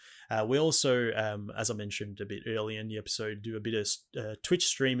well. We also, as I mentioned a bit earlier in the episode, do a bit of Twitch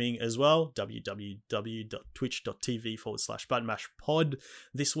streaming as well, www.twitch.tv/buttonmashpod.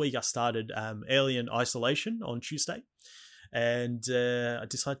 This week I started Alien Isolation on Tuesday, and I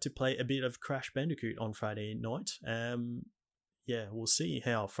decided to play a bit of Crash Bandicoot on Friday night. We'll see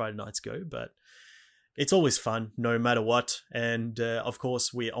how Friday nights go, but it's always fun no matter what. And of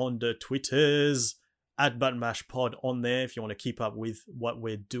course, we're on the Twitters at Button Mash Pod on there if you want to keep up with what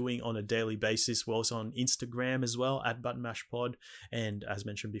we're doing on a daily basis. We're also on Instagram as well at Button Mash Pod, and as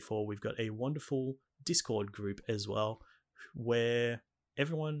mentioned before, we've got a wonderful Discord group as well where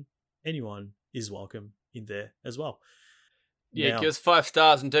anyone is welcome in there as well. Yeah, give us 5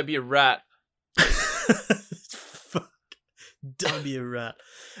 stars and don't be a rat. Don't be a rat.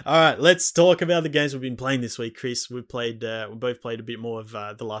 All right, let's talk about the games we've been playing this week, Chris. We both played a bit more of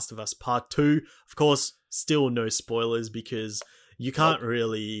The Last of Us Part 2. Of course, still no spoilers because you can't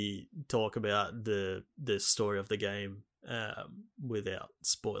really talk about the story of the game without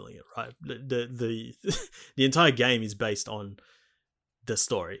spoiling it, right? The entire game is based on the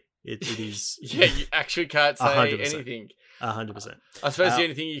story. It is. Yeah, you actually can't say 100%. Anything. 100%. I suppose the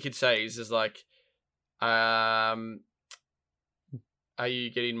only thing you could say is just like, are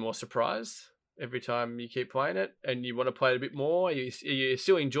you getting more surprised every time you keep playing it and you want to play it a bit more? Are you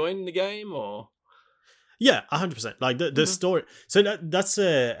still enjoying the game or? Yeah, 100%. Like the story. So that's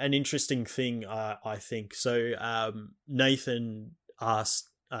an interesting thing, I think. So Nathan asked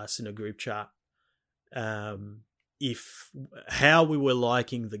us in a group chat how we were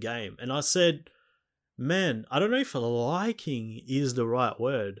liking the game. And I said, man, I don't know if liking is the right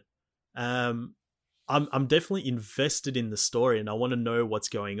word. I'm definitely invested in the story and I want to know what's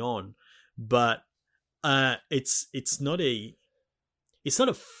going on, but it's not a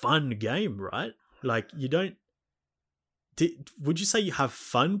fun game, right? Like you don't. Would you say you have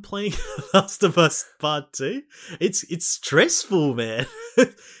fun playing Last of Us Part 2? It's stressful, man.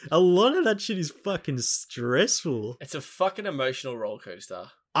 A lot of that shit is fucking stressful. It's a fucking emotional roller coaster.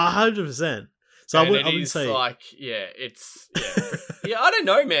 100%. So I wouldn't say like yeah. I don't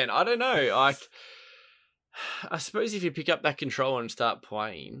know, man. I don't know. Like. I suppose if you pick up that controller and start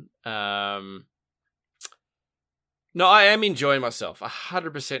playing, no, I am enjoying myself.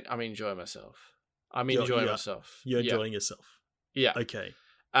 100%, I'm enjoying myself. I'm enjoying myself. You're enjoying yourself. Yeah. Okay.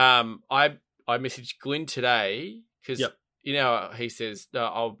 I I messaged Glenn today because Yep. you know he says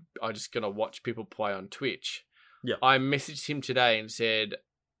no, I'm just gonna watch people play on Twitch. Yep. I messaged him today and said,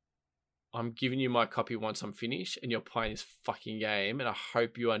 I'm giving you my copy once I'm finished, and you're playing this fucking game, and I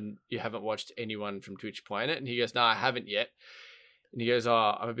hope you haven't watched anyone from Twitch playing it. And he goes, no, I haven't yet. And he goes,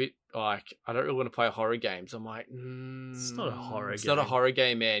 oh, I'm a bit like, I don't really want to play horror games. I'm like, It's not a horror game. It's not a horror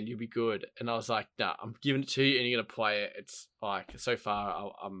game, man. You'll be good. And I was like, nah, I'm giving it to you, and you're gonna play it. It's like, so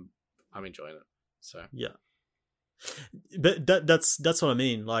far, I'm enjoying it. So yeah, but that's what I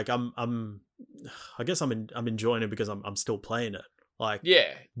mean. Like I guess I'm enjoying it because I'm still playing it. Like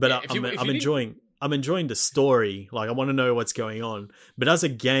yeah, but yeah. I'm enjoying the story. Like I want to know what's going on. But as a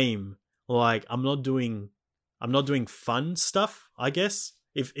game, like I'm not doing fun stuff, I guess.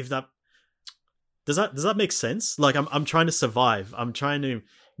 If that does that make sense? Like I'm trying to survive. I'm trying to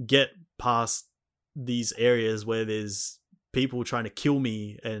get past these areas where there's people trying to kill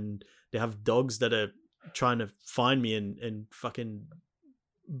me and they have dogs that are trying to find me and fucking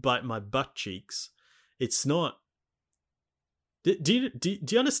bite my butt cheeks. It's not. Do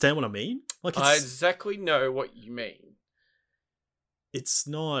you understand what I mean? Like I exactly know what you mean. It's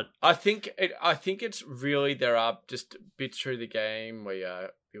not. I think it's really, there are just bits through the game where you're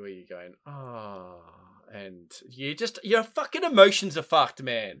going, and your fucking emotions are fucked,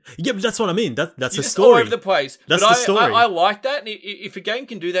 man. Yeah, but that's what I mean. That's you're a just story. all over the place. That's but the story. I like that. And if a game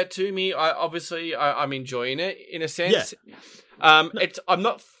can do that to me, I'm enjoying it in a sense. Yeah. I'm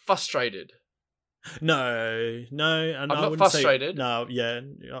not frustrated. No, and I'm I not wouldn't frustrated. Say, no, yeah,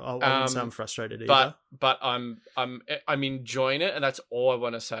 I wouldn't say I'm frustrated either. But I'm enjoying it, and that's all I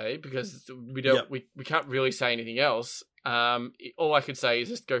want to say because we can't really say anything else. All I could say is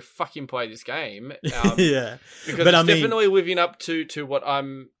just go fucking play this game. Yeah, because it's definitely living up to what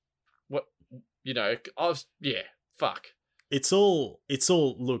fuck. It's all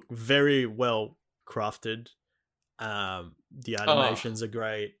look very well crafted. The animations are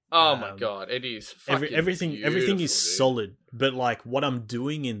great. Oh my god, it is fucking everything is dude. solid. But like what I'm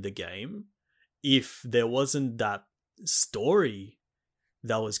doing in the game, if there wasn't that story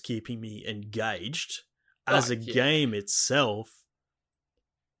that was keeping me engaged as a game itself,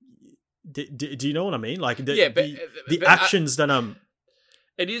 do you know what I mean? Like the actions that I'm.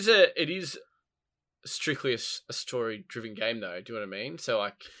 It is strictly a story driven game though. Do you know what I mean? So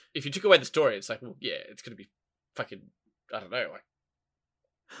like, if you took away the story, it's like, well, yeah, it's gonna be fucking, I don't know, like.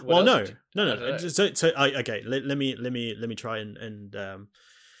 Well, no. So okay. Let me try and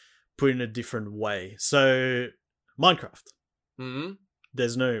put it in a different way. So Minecraft. Mm-hmm.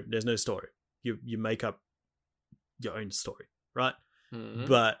 There's no story. You make up your own story, right? Mm-hmm.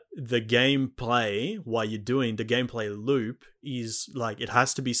 But the gameplay, while you're doing the gameplay loop, is like it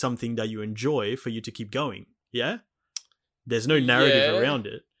has to be something that you enjoy for you to keep going. Yeah. There's no narrative around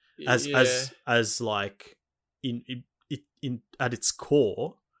it. As like in at its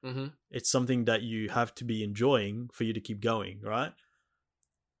core, mm-hmm. It's something that you have to be enjoying for you to keep going, right?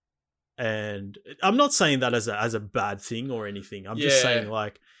 And I'm not saying that as a bad thing or anything. I'm just saying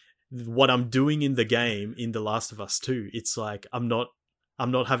like what I'm doing in the game in The Last of Us 2, it's like I'm not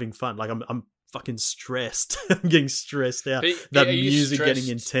having fun. Like I'm fucking stressed. I'm getting stressed out. That music getting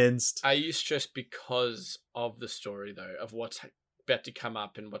intense. Are you stressed because of the story though, of what's about to come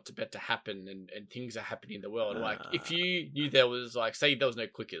up and what's about to happen and things are happening in the world? Like if you knew there was like, say there was no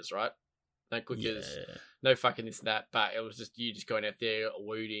clickers, right? No clickers, no fucking this and that, but it was just you just going out there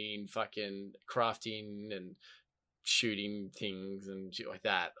looting, fucking crafting and shooting things and shit like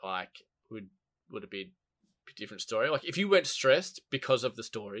that. Like would it be a different story? Like if you weren't stressed because of the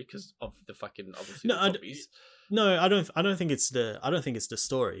story, because of the fucking obviously the zombies. No, I don't think it's the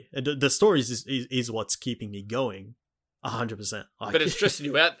story. The story is what's keeping me going. 100%. But it's stressing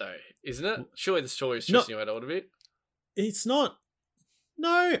you out though, isn't it? Surely the story is stressing you out a little bit. It's not.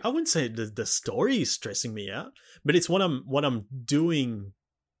 No, I wouldn't say the story is stressing me out, but it's what I'm doing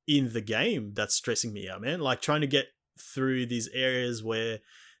in the game that's stressing me out, man. Like trying to get through these areas where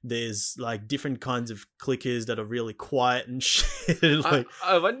there's like different kinds of clickers that are really quiet and shit. Like,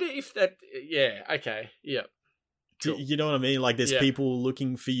 I wonder if that. Yeah. Okay. Yeah. Cool. You know what I mean? Like there's people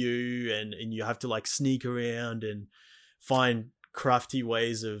looking for you, and you have to like sneak around and find crafty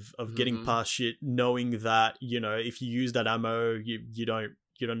ways of getting past shit, knowing that, you know, if you use that ammo, you don't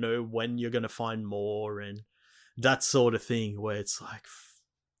know when you're gonna find more, and that sort of thing where it's like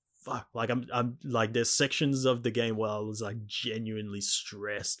fuck. Like I'm like there's sections of the game where I was like genuinely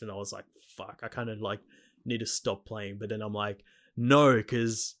stressed and I was like fuck, I kind of like need to stop playing, but then I'm like no,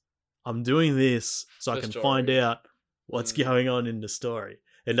 because I'm doing this so I can find out what's going on in the story,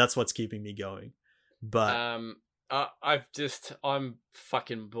 and that's what's keeping me going. But I'm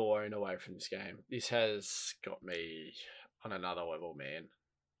fucking blown away from this game. This has got me on another level, man.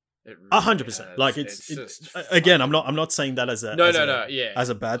 It really 100%. Like it's just again, fucking- I'm not saying that as a yeah, as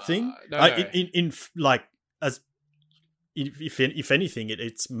a bad thing. no. In like as if anything,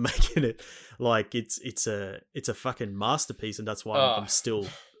 it's making it like it's a fucking masterpiece, and that's why I'm still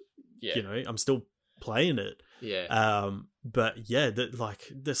I'm still playing it. Yeah. But yeah,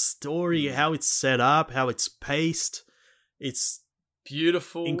 the story, how it's set up, how it's paced, it's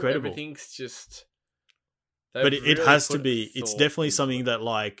beautiful. incredible. Everything's just. But it really has to put be. It's thought definitely into something it. that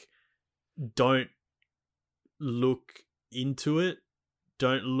like don't look into it.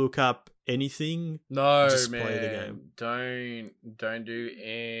 Don't look up anything. No, just man. play the game. Don't do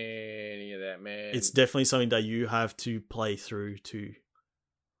any of that, man. It's definitely something that you have to play through to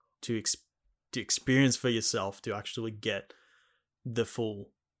experience for yourself, to actually get the full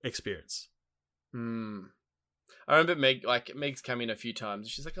experience. I remember Meg's come in a few times.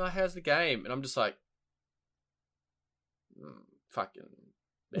 She's like, "Oh, how's the game?" And I'm just like, "Fucking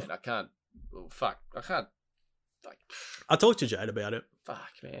man, I can't. I can't." Like, I talked to Jade about it.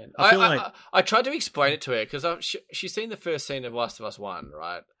 fuck, man. I feel like- I tried to explain it to her because she's seen the first scene of Last of Us 1,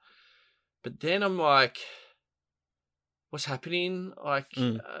 right? But then I'm like, what's happening? Like,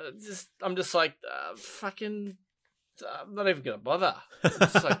 I'm just like, fucking, I'm not even gonna bother.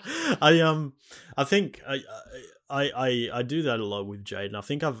 It's like, I think I do that a lot with Jade, and I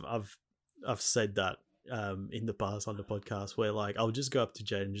think I've said that in the past on the podcast, where like I'll just go up to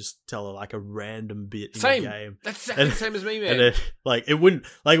Jade and just tell her like a random bit in same. the game. That's exactly the same as me, man. And then, like it wouldn't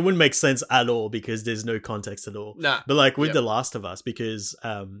make sense at all because there's no context at all. Nah. But like with The Last of Us, because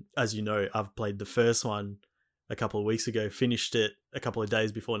as you know, I've played the first one a couple of weeks ago, finished it a couple of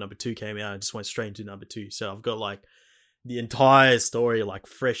days before number 2 came out, and just went straight into number 2. So I've got like the entire story like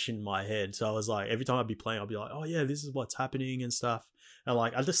fresh in my head. So I was like, every time I'd be playing, I'd be like, oh yeah, this is what's happening and stuff. And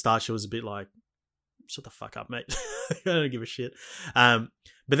like at the start, she was a bit like, shut the fuck up, mate. I don't give a shit. But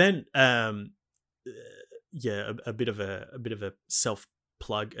then, yeah, a bit of a self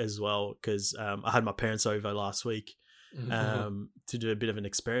plug as well, because I had my parents over last week to do a bit of an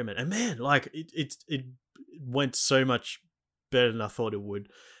experiment, and man, like it went so much better than I thought it would.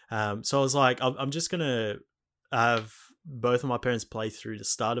 So I was like, I'm just gonna have both of my parents play through the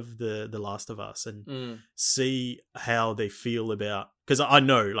start of the Last of Us and see how they feel about, because I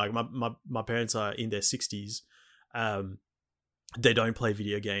know like my parents are in their 60s. They don't play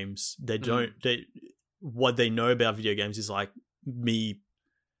video games. What they know about video games is like me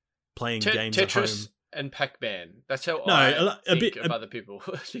playing games Tetris at home. And Pac-Man. That's how No, I think of other people.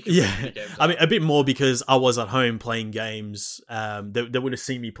 Yeah, I mean a bit more because I was at home playing games. They would have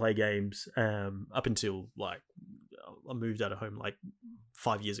seen me play games up until like I moved out of home like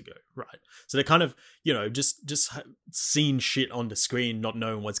 5 years ago, right? So they're kind of, you know, just seeing shit on the screen, not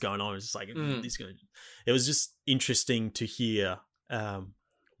knowing what's going on. It's just like it was just interesting to hear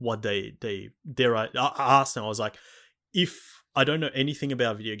what they're. I asked them, I was like, if I don't know anything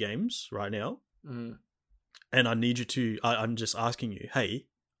about video games right now, and I need you to, I'm just asking you, hey,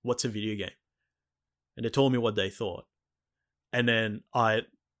 what's a video game? And they told me what they thought, and then I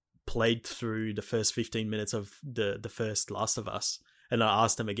played through the first 15 minutes of the first Last of Us, and I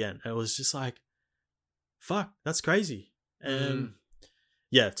asked them again, and it was just like, fuck, that's crazy. And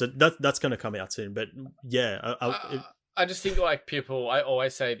yeah, so that's gonna come out soon. But yeah, I just think like people, I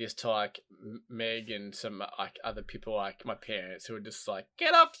always say this to like Meg and some like other people, like my parents, who are just like,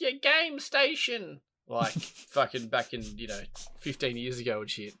 get off your game station, like fucking back in 15 years ago and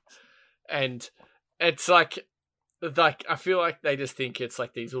shit. And it's like I feel like they just think it's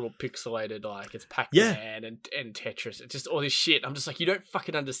like these little pixelated, like it's Pac-Man and Tetris. It's just all this shit. I'm just like, you don't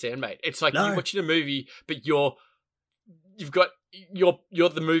fucking understand, mate. It's like you're watching a movie, but you're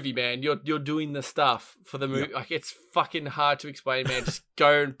the movie, man. You're doing the stuff for the movie. Yep. Like it's fucking hard to explain, man. Just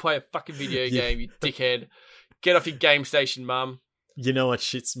go and play a fucking video game, you dickhead. Get off your game station, mum. You know what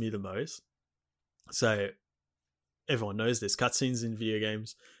shits me the most? So everyone knows this, cutscenes in video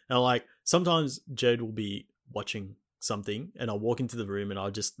games. And like sometimes Jade will be watching something and I'll walk into the room and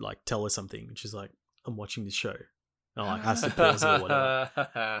I'll just like tell her something and she's like, I'm watching this show. And I like has to pause it or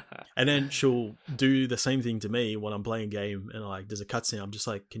whatever. And then she'll do the same thing to me when I'm playing a game and like there's a cutscene. I'm just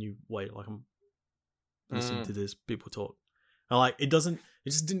like, can you wait? Like I'm listening to this people talk. And like it just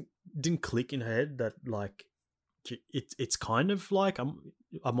didn't click in her head that like it's kind of like I'm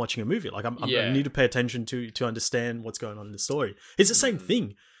watching a movie. Like I need to pay attention to understand what's going on in the story. It's the same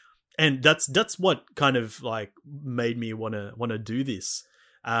thing. And that's what kind of like made me want to do this.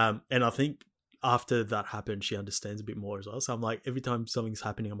 And I think after that happened, she understands a bit more as well. So I'm like, every time something's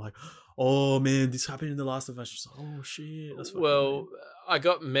happening, I'm like, oh man, this happened in The Last of Us. She's like, oh shit, that's fucking Well, weird. I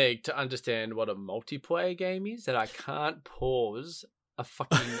got Meg to understand what a multiplayer game is, that I can't pause a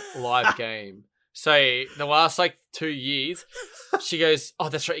fucking live game. So the last like 2 years, she goes, "Oh,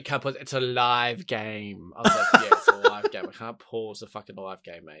 that's right, you can't pause. It's a live game." I was like, "Yeah, it's a live game. I can't pause a fucking live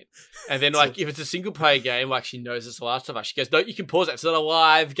game, mate." And then like, if it's a single player game, like she knows it's The Last of Us, she goes, "No, you can pause it. It's not a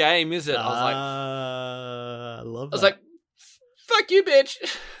live game, is it?" I was like, I love I was that. like, "Fuck you, bitch."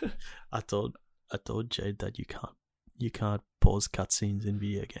 I told Jade that you can't pause cutscenes in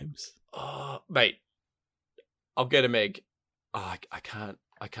video games. Oh, mate, I'll go to Meg. Oh,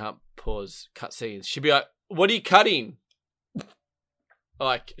 I can't pause cutscenes. She'd be like, "What are you cutting?"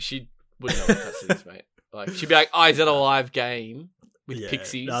 Like, she wouldn't know what cutscenes, mate. Like, she'd be like, "Oh, is that a live game with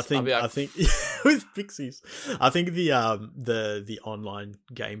pixies?" I think I'll be like, I think with pixies. I think the online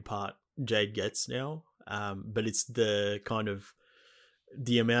game part Jade gets now. But it's the kind of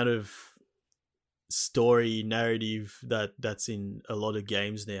the amount of story narrative that's in a lot of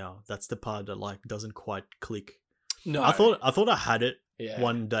games now. That's the part that like doesn't quite click. "No." I thought I had it Yeah.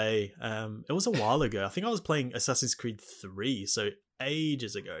 one day. It was a while ago. I think I was playing Assassin's Creed 3, so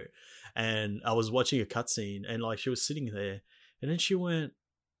ages ago, and I was watching a cutscene, and like she was sitting there, and then she went,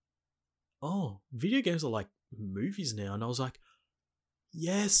 "Oh, video games are like movies now," and I was like,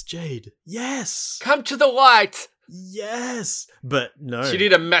 "Yes, Jade, yes, Come to the light. yes," but no, She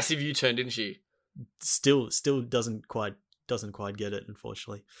did a massive U-turn, didn't she? still doesn't quite get it,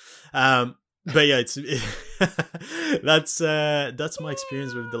 unfortunately. But yeah, it's that's my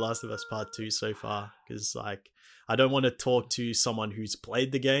experience with The Last of Us Part 2 so far, because like I don't want to talk to someone who's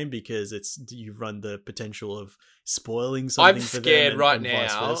played the game, because you run the potential of spoiling something I'm for them scared right and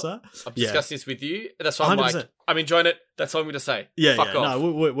vice now. versa. I've Yeah. discussed this with you. That's why I'm 100%. like, I'm enjoying it. That's all I'm going to say. Yeah, Fuck off.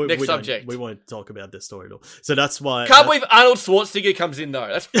 no, we Next we don't- subject. we won't talk about this story at all. So that's why Can't believe Arnold Schwarzenegger comes in though.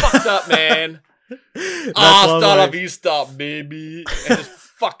 That's fucked up, man. that's Hasta why la my- vista, baby. And just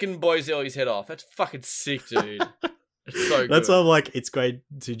fucking blows Ellie's head off. That's fucking sick, dude. It's so good. That's why I'm like, it's great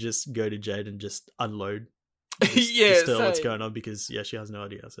to just go to Jade and just unload. Yeah, just tell what's same. going on, because yeah, she has no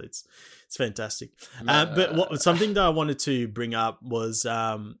idea. So it's fantastic. Nah. But something that I wanted to bring up was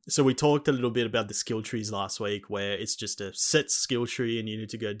so we talked a little bit about the skill trees last week, where it's just a set skill tree and you need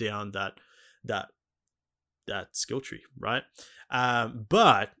to go down that skill tree, right?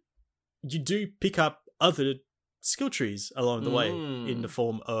 But you do pick up other skill trees along the way in the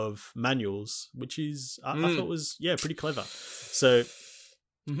form of manuals, which is I thought was pretty clever. So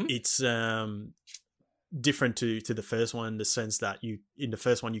it's different to the first one in the sense that in the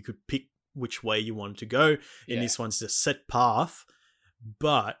first one you could pick which way you wanted to go. In this one's a set path,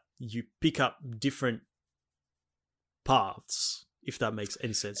 but you pick up different paths, if that makes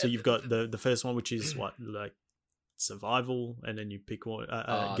any sense. So you've got the first one, which is what, like survival, and then you pick one,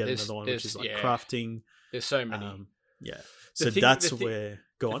 get another one, which is like crafting. There's so many. So that's where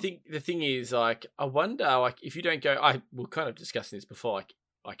go on. The thing is, like, I wonder, like, if you don't go, we're kind of discussing this before,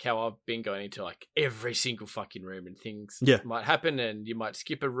 like how I've been going into like every single fucking room, and things might happen, and you might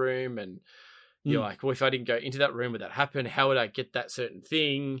skip a room, and you're like, well, if I didn't go into that room, would that happen? How would I get that certain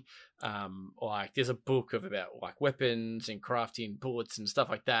thing? Like there's a book about like weapons and crafting bullets and stuff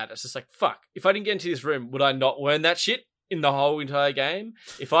like that. It's just like, fuck, if I didn't get into this room, would I not learn that shit in the whole entire game?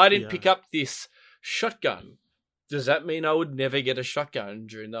 If I didn't pick up this shotgun, does that mean I would never get a shotgun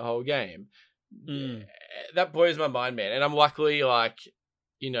during the whole game? That blows my mind, man. And I'm luckily, like,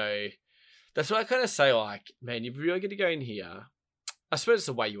 you know, that's what I kind of say, like, man, you've really got to go in here. I suppose it's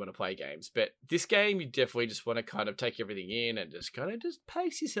the way you want to play games, but this game, you definitely just want to kind of take everything in and just kind of just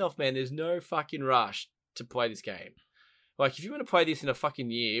pace yourself, man. There's no fucking rush to play this game. Like, if you want to play this in a fucking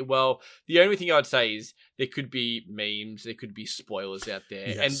year, well, the only thing I would say is there could be memes, there could be spoilers out there,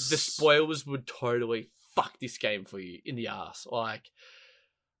 and the spoilers would totally fuck this game for you in the ass. Like,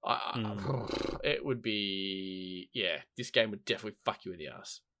 it would be, this game would definitely fuck you in the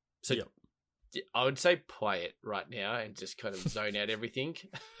ass. So I would say play it right now and just kind of zone out everything.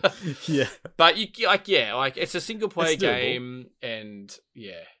 Yeah. But you like, it's a single player game, and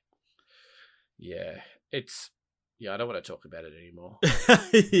it's, I don't want to talk about it anymore.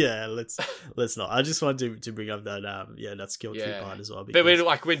 Yeah, let's not. I just wanted to bring up that that skill tree part as well. But when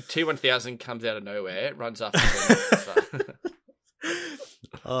T1000 comes out of nowhere, it runs after them.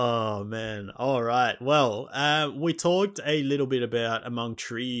 Oh man. All right. Well, we talked a little bit about Among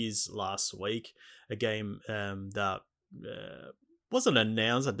Trees last week, a game that wasn't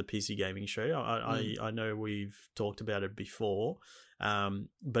announced at the PC Gaming Show. I know we've talked about it before,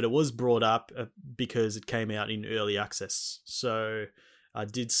 but it was brought up because it came out in early access. So I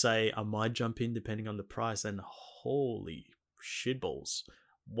did say I might jump in depending on the price, and holy shitballs.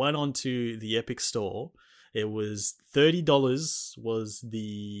 Went on to the Epic Store. It was $30 was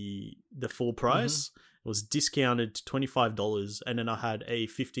the full price. It was discounted to $25, and then I had a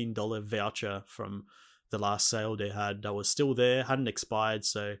 $15 voucher from the last sale they had that was still there, hadn't expired,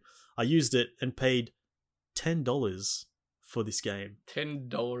 so I used it and paid $10 for this game.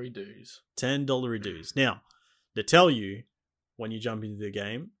 $10 dues. $10 dues. Now, they tell you when you jump into the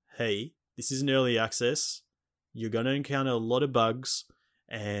game, hey, this is an early access. You're going to encounter a lot of bugs,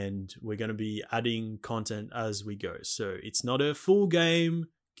 and we're going to be adding content as we go. So it's not a full game.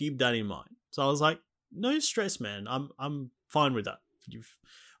 Keep that in mind. So I was like, no stress, man. I'm fine with that.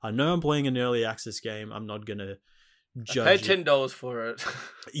 I know I'm playing an early access game. I'm not going to judge. I paid $10 for it.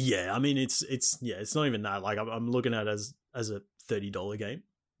 Yeah, I mean it's not even that. Like I'm looking at it as a $30 game,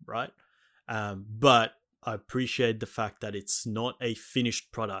 right? But I appreciate the fact that it's not a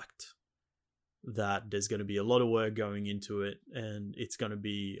finished product, that there's going to be a lot of work going into it, and it's going to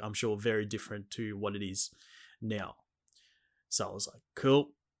be, I'm sure, very different to what it is now. So I was like,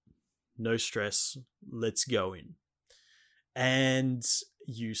 cool, no stress, let's go in. And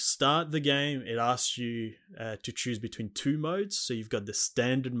you start the game, it asks you to choose between two modes. So you've got the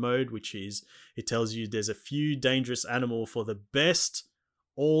standard mode, which is, it tells you there's a few dangerous animal for the best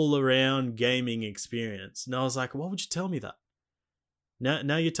all-around gaming experience. And I was like, why would you tell me that?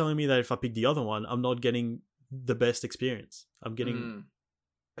 Now you're telling me that if I pick the other one, I'm not getting the best experience. I'm getting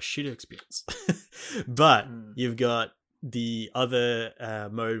a shitter experience. But you've got the other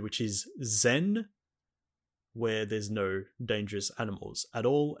mode, which is Zen, where there's no dangerous animals at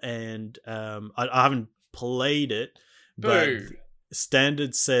all. And I haven't played it, but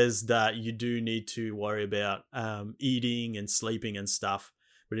standard says that you do need to worry about eating and sleeping and stuff.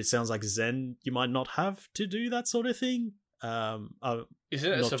 But it sounds like Zen, you might not have to do that sort of thing. Isn't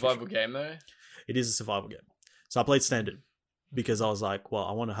it a survival game though? It is a survival game. So I played standard because I was like, well,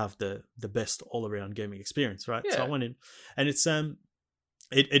 I want to have the best all around gaming experience, right? Yeah. So I went in, and it's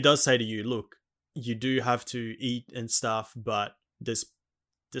it does say to you, look, you do have to eat and stuff, but there's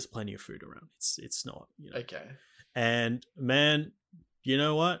plenty of food around. It's not, you know. Okay. And man, you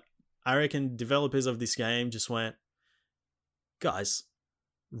know what? I reckon developers of this game just went, guys,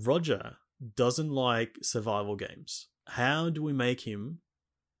 Roger doesn't like survival games. How do we make him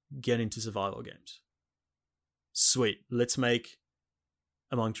get into survival games? Sweet. Let's make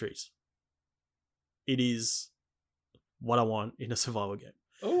Among Trees. It is what I want in a survival game.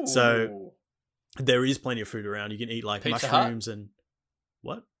 Ooh. So there is plenty of food around. You can eat like Pizza mushrooms and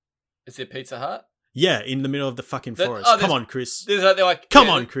what? Is it Pizza Hut? Yeah, in the middle of the fucking forest. Come on, Chris. Come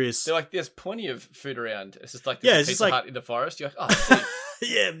on, Chris. They're like, there's plenty of food around. It's just like it's Pizza just like Hut in the forest. You're like, oh, sweet.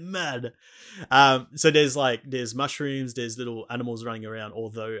 Yeah, mad. So there's mushrooms, there's little animals running around,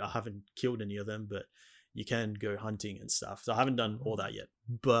 although I haven't killed any of them, but you can go hunting and stuff. So I haven't done all that yet.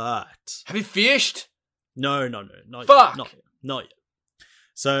 But have you fished? No, not Fuck. yet. Not yet.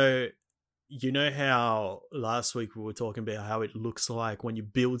 So you know how last week we were talking about how it looks like when you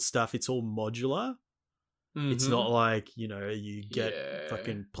build stuff, it's all modular. Mm-hmm. It's not like, you know, you get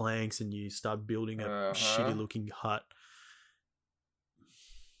fucking planks and you start building a shitty looking hut.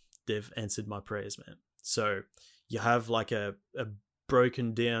 They've answered my prayers, man. So you have like a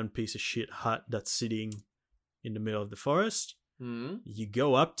broken down piece of shit hut that's sitting in the middle of the forest. You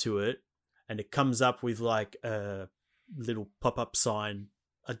go up to it and it comes up with like a little pop-up sign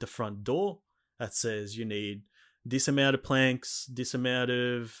at the front door that says you need this amount of planks, this amount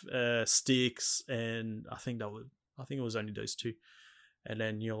of sticks, and I think it was only those two. And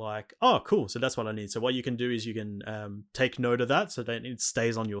then you're like, oh, cool. So that's what I need. So what you can do is you can take note of that so that it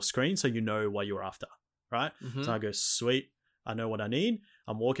stays on your screen so you know what you're after, right? Mm-hmm. So I go, sweet. I know what I need.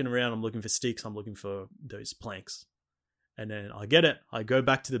 I'm walking around. I'm looking for sticks. I'm looking for those planks. And then I get it. I go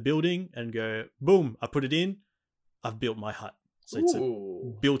back to the building and go, boom, I put it in. I've built my hut. So it's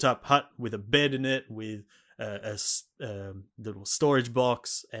a built up hut with a bed in it, with a little storage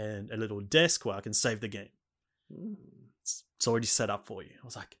box and a little desk where I can save the game. It's already set up for you. I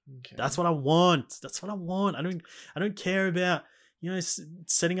was like, okay. That's what I want. That's what I want. I don't care about, you know,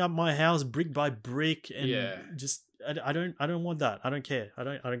 setting up my house brick by brick and just I don't want that. I don't care. I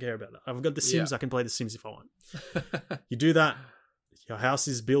don't care about that. I've got the Sims. I can play the Sims if I want. You do that. Your house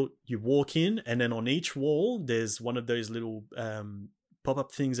is built. You walk in, and then on each wall there's one of those little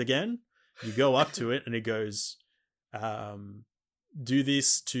pop-up things again. You go up to it, and it goes, do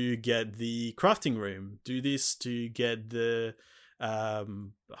this to get the crafting room. Do this to get the I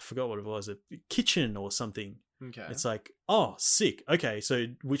forgot what it was, a kitchen or something. Okay. It's like, oh, sick. Okay, so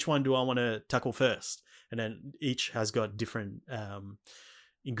which one do I want to tackle first? and then each has got different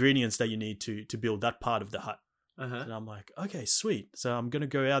ingredients that you need to build that part of the hut. And I'm like, okay, sweet. So I'm going to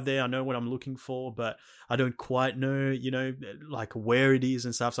go out there. I know what I'm looking for, but I don't quite know, like where it is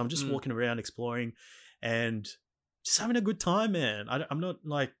and stuff. So I'm just walking around exploring and just having a good time, man. I'm not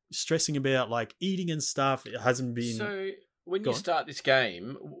like stressing about like eating and stuff. It hasn't been. So when you start this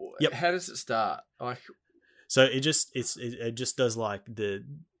game, how does it start? Like, so it just does like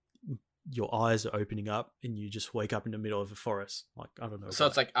your eyes are opening up and you just wake up in the middle of a forest. Like, I don't know. So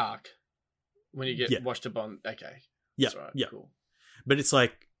it's like Ark. When you get washed up on, okay. Yeah, right, yeah. Cool. But it's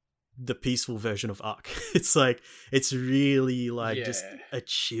like the peaceful version of Ark. It's like, it's really like just a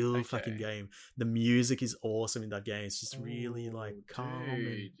chill fucking game. The music is awesome in that game. It's just really like calm.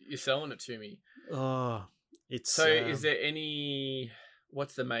 Dude, you're selling it to me. Oh, it's... So is there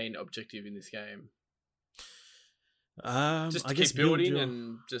what's the main objective in this game? Just to keep building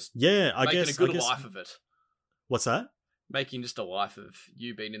and just making a good life of it. What's that? Making just a life of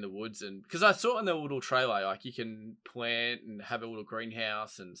you being in the woods. And because I saw in the little trailer, like you can plant and have a little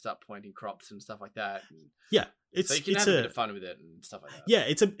greenhouse and start planting crops and stuff like that. Yeah, so you can have a bit of fun with it and stuff like that. Yeah,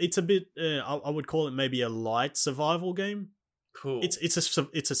 it's a bit. I would call it maybe a light survival game. Cool. It's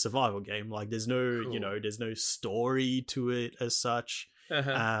a survival game. Like there's no there's no story to it as such.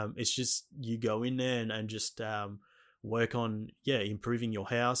 It's just you go in there and just work on improving your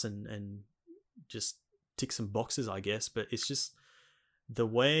house and just tick some boxes, I guess. But it's just the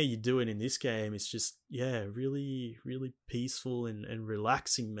way you do it in this game. It's just really really peaceful and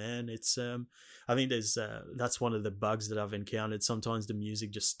relaxing, man. It's I think there's that's one of the bugs that I've encountered. Sometimes the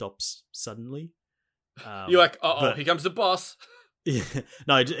music just stops suddenly. You're like, here comes the boss. Yeah,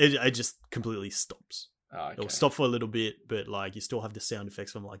 no, it just completely stops. Oh, okay. It'll stop for a little bit, but like you still have the sound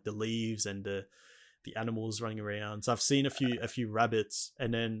effects from like the leaves and the animals running around. So I've seen a few rabbits,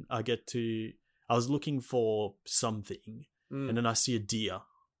 and then I was looking for something, and then I see a deer,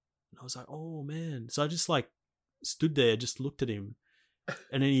 and I was like, oh man. So I just like stood there, just looked at him,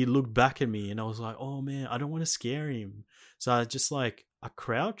 and then he looked back at me, and I was like, oh man, I don't want to scare him. So I just like I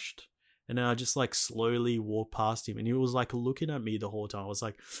crouched, and then I just like slowly walked past him, and he was like looking at me the whole time. I was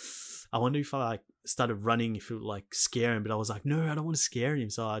like, I wonder if I like started running, if it would like scare him, but I was like, no, I don't want to scare him.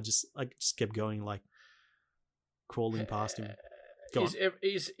 So I just kept going, like crawling past him.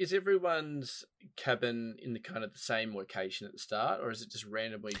 Is everyone's cabin in the kind of the same location at the start, or is it just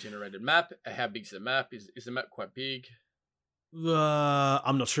randomly generated map? How big's the map? Is the map quite big?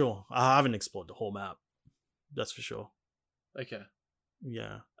 I'm not sure. I haven't explored the whole map. That's for sure. Okay.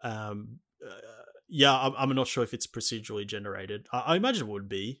 Yeah. I'm not sure if it's procedurally generated. I imagine it would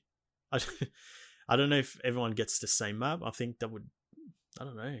be. I don't know if everyone gets the same map. I think that would. I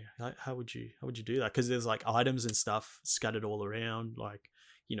don't know. How would you do that? Because there's like items and stuff scattered all around, like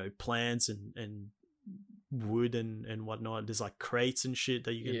plants and wood and whatnot. There's like crates and shit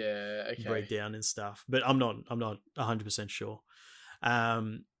that you can break down and stuff. But I'm not 100% sure.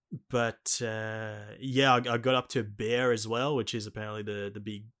 But I got up to a bear as well, which is apparently the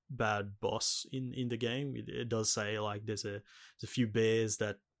big bad boss in the game. It does say like there's a few bears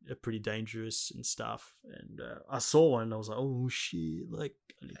that are pretty dangerous and stuff. And I saw one and I was like, oh shit, like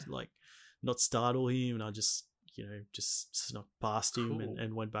I need to like not startle him, and I just just snuck past him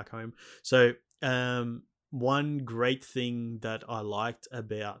and went back home. So one great thing that I liked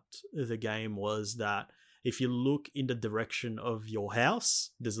about the game was that if you look in the direction of your house,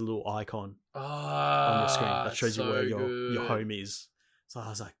 there's a little icon on your screen that shows you where your home is. So I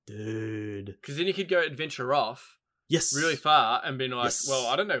was like, dude. Because then you could go adventure off really far and be like, well,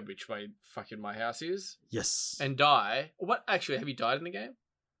 I don't know which way fucking my house is. Yes. And die. What, actually, have you died in the game?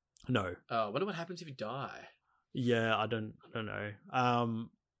 No. I wonder what happens if you die. Yeah, I don't know.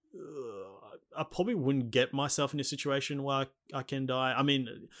 I probably wouldn't get myself in a situation where I can die. I mean,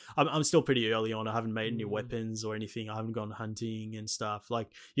 I'm still pretty early on. I haven't made any weapons or anything. I haven't gone hunting and stuff. Like,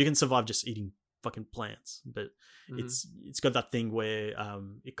 you can survive just eating fucking plants, but it's got that thing where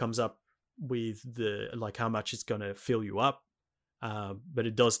it comes up with the like how much it's gonna fill you up, but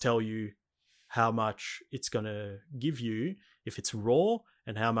it does tell you how much it's gonna give you if it's raw,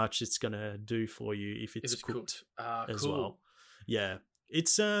 and how much it's gonna do for you if it's cooked as well. Yeah,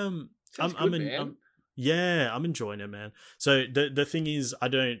 it's I'm enjoying it, man. So the thing is, I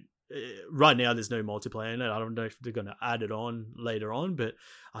don't right now. There's no multiplayer in it. I don't know if they're gonna add it on later on, but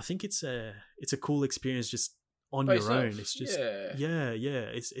I think it's a cool experience just on your own. It's just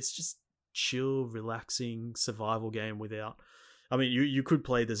it's just chill, relaxing survival game without. I mean, you could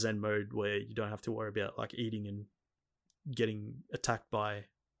play the Zen mode where you don't have to worry about like eating and getting attacked by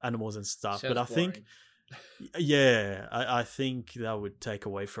animals and stuff. Sounds but I boring. think, I think that would take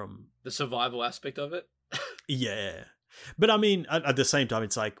away from the survival aspect of it. Yeah, but I mean, at the same time,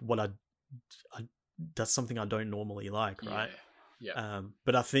 it's like what I that's something I don't normally like, right? Yeah.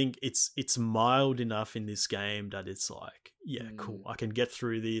 But I think it's mild enough in this game that it's like, yeah, cool. I can get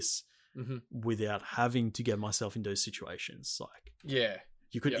through this without having to get myself in those situations. Like, Yeah.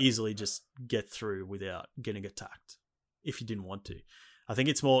 you could easily just get through without getting attacked if you didn't want to. I think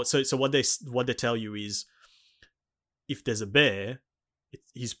it's more so what they tell you is, if there's a bear,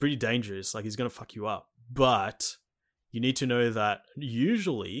 he's pretty dangerous. Like, he's gonna fuck you up, but you need to know that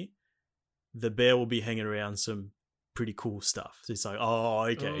usually the bear will be hanging around some pretty cool stuff. So it's like, oh,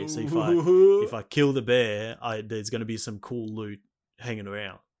 okay. So if I kill the bear, there's going to be some cool loot hanging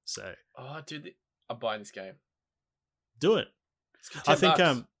around. So, oh, dude, I'm buying this game. Do it. I think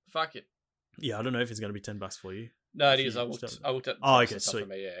fuck it. Yeah, I don't know if it's going to be $10 for you. No, it is. I looked at. Oh, okay, sweet. For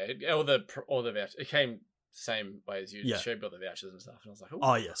me, yeah, all the vouchers. It came the same way as you. Yeah. Showed me all the vouchers and stuff, and I was like,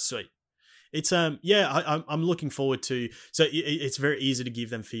 oh yeah, sweet. It's I'm looking forward to. So it's very easy to give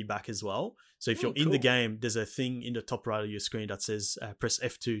them feedback as well. So if you're in the game, there's a thing in the top right of your screen that says press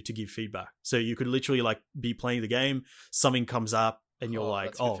F2 to give feedback. So you could literally like be playing the game, something comes up, and you're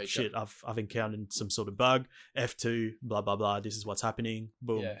like, oh shit, I've encountered some sort of bug. F2, blah blah blah. This is what's happening.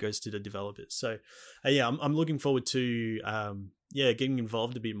 Boom, goes to the developers. So yeah, I'm looking forward to getting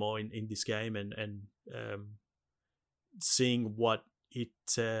involved a bit more in this game and seeing what it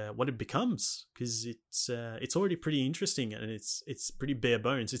becomes, because it's already pretty interesting and it's pretty bare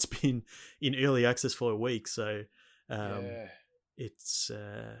bones. It's been in early access for a week, so it's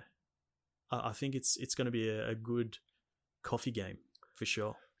I think it's going to be a good coffee game for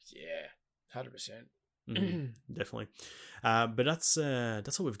sure. Yeah, 100%. Definitely. But that's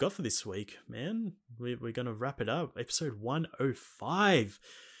all we've got for this week, man. We're going to wrap it up. Episode 105.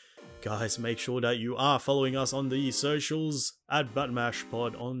 Guys, make sure that you are following us on the socials at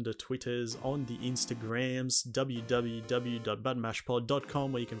ButtonMashPod, on the Twitters, on the Instagrams,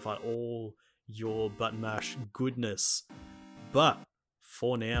 www.buttonmashpod.com, where you can find all your Button Mash goodness. But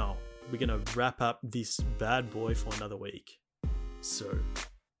for now, we're going to wrap up this bad boy for another week. So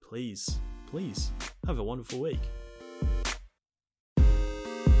please have a wonderful week.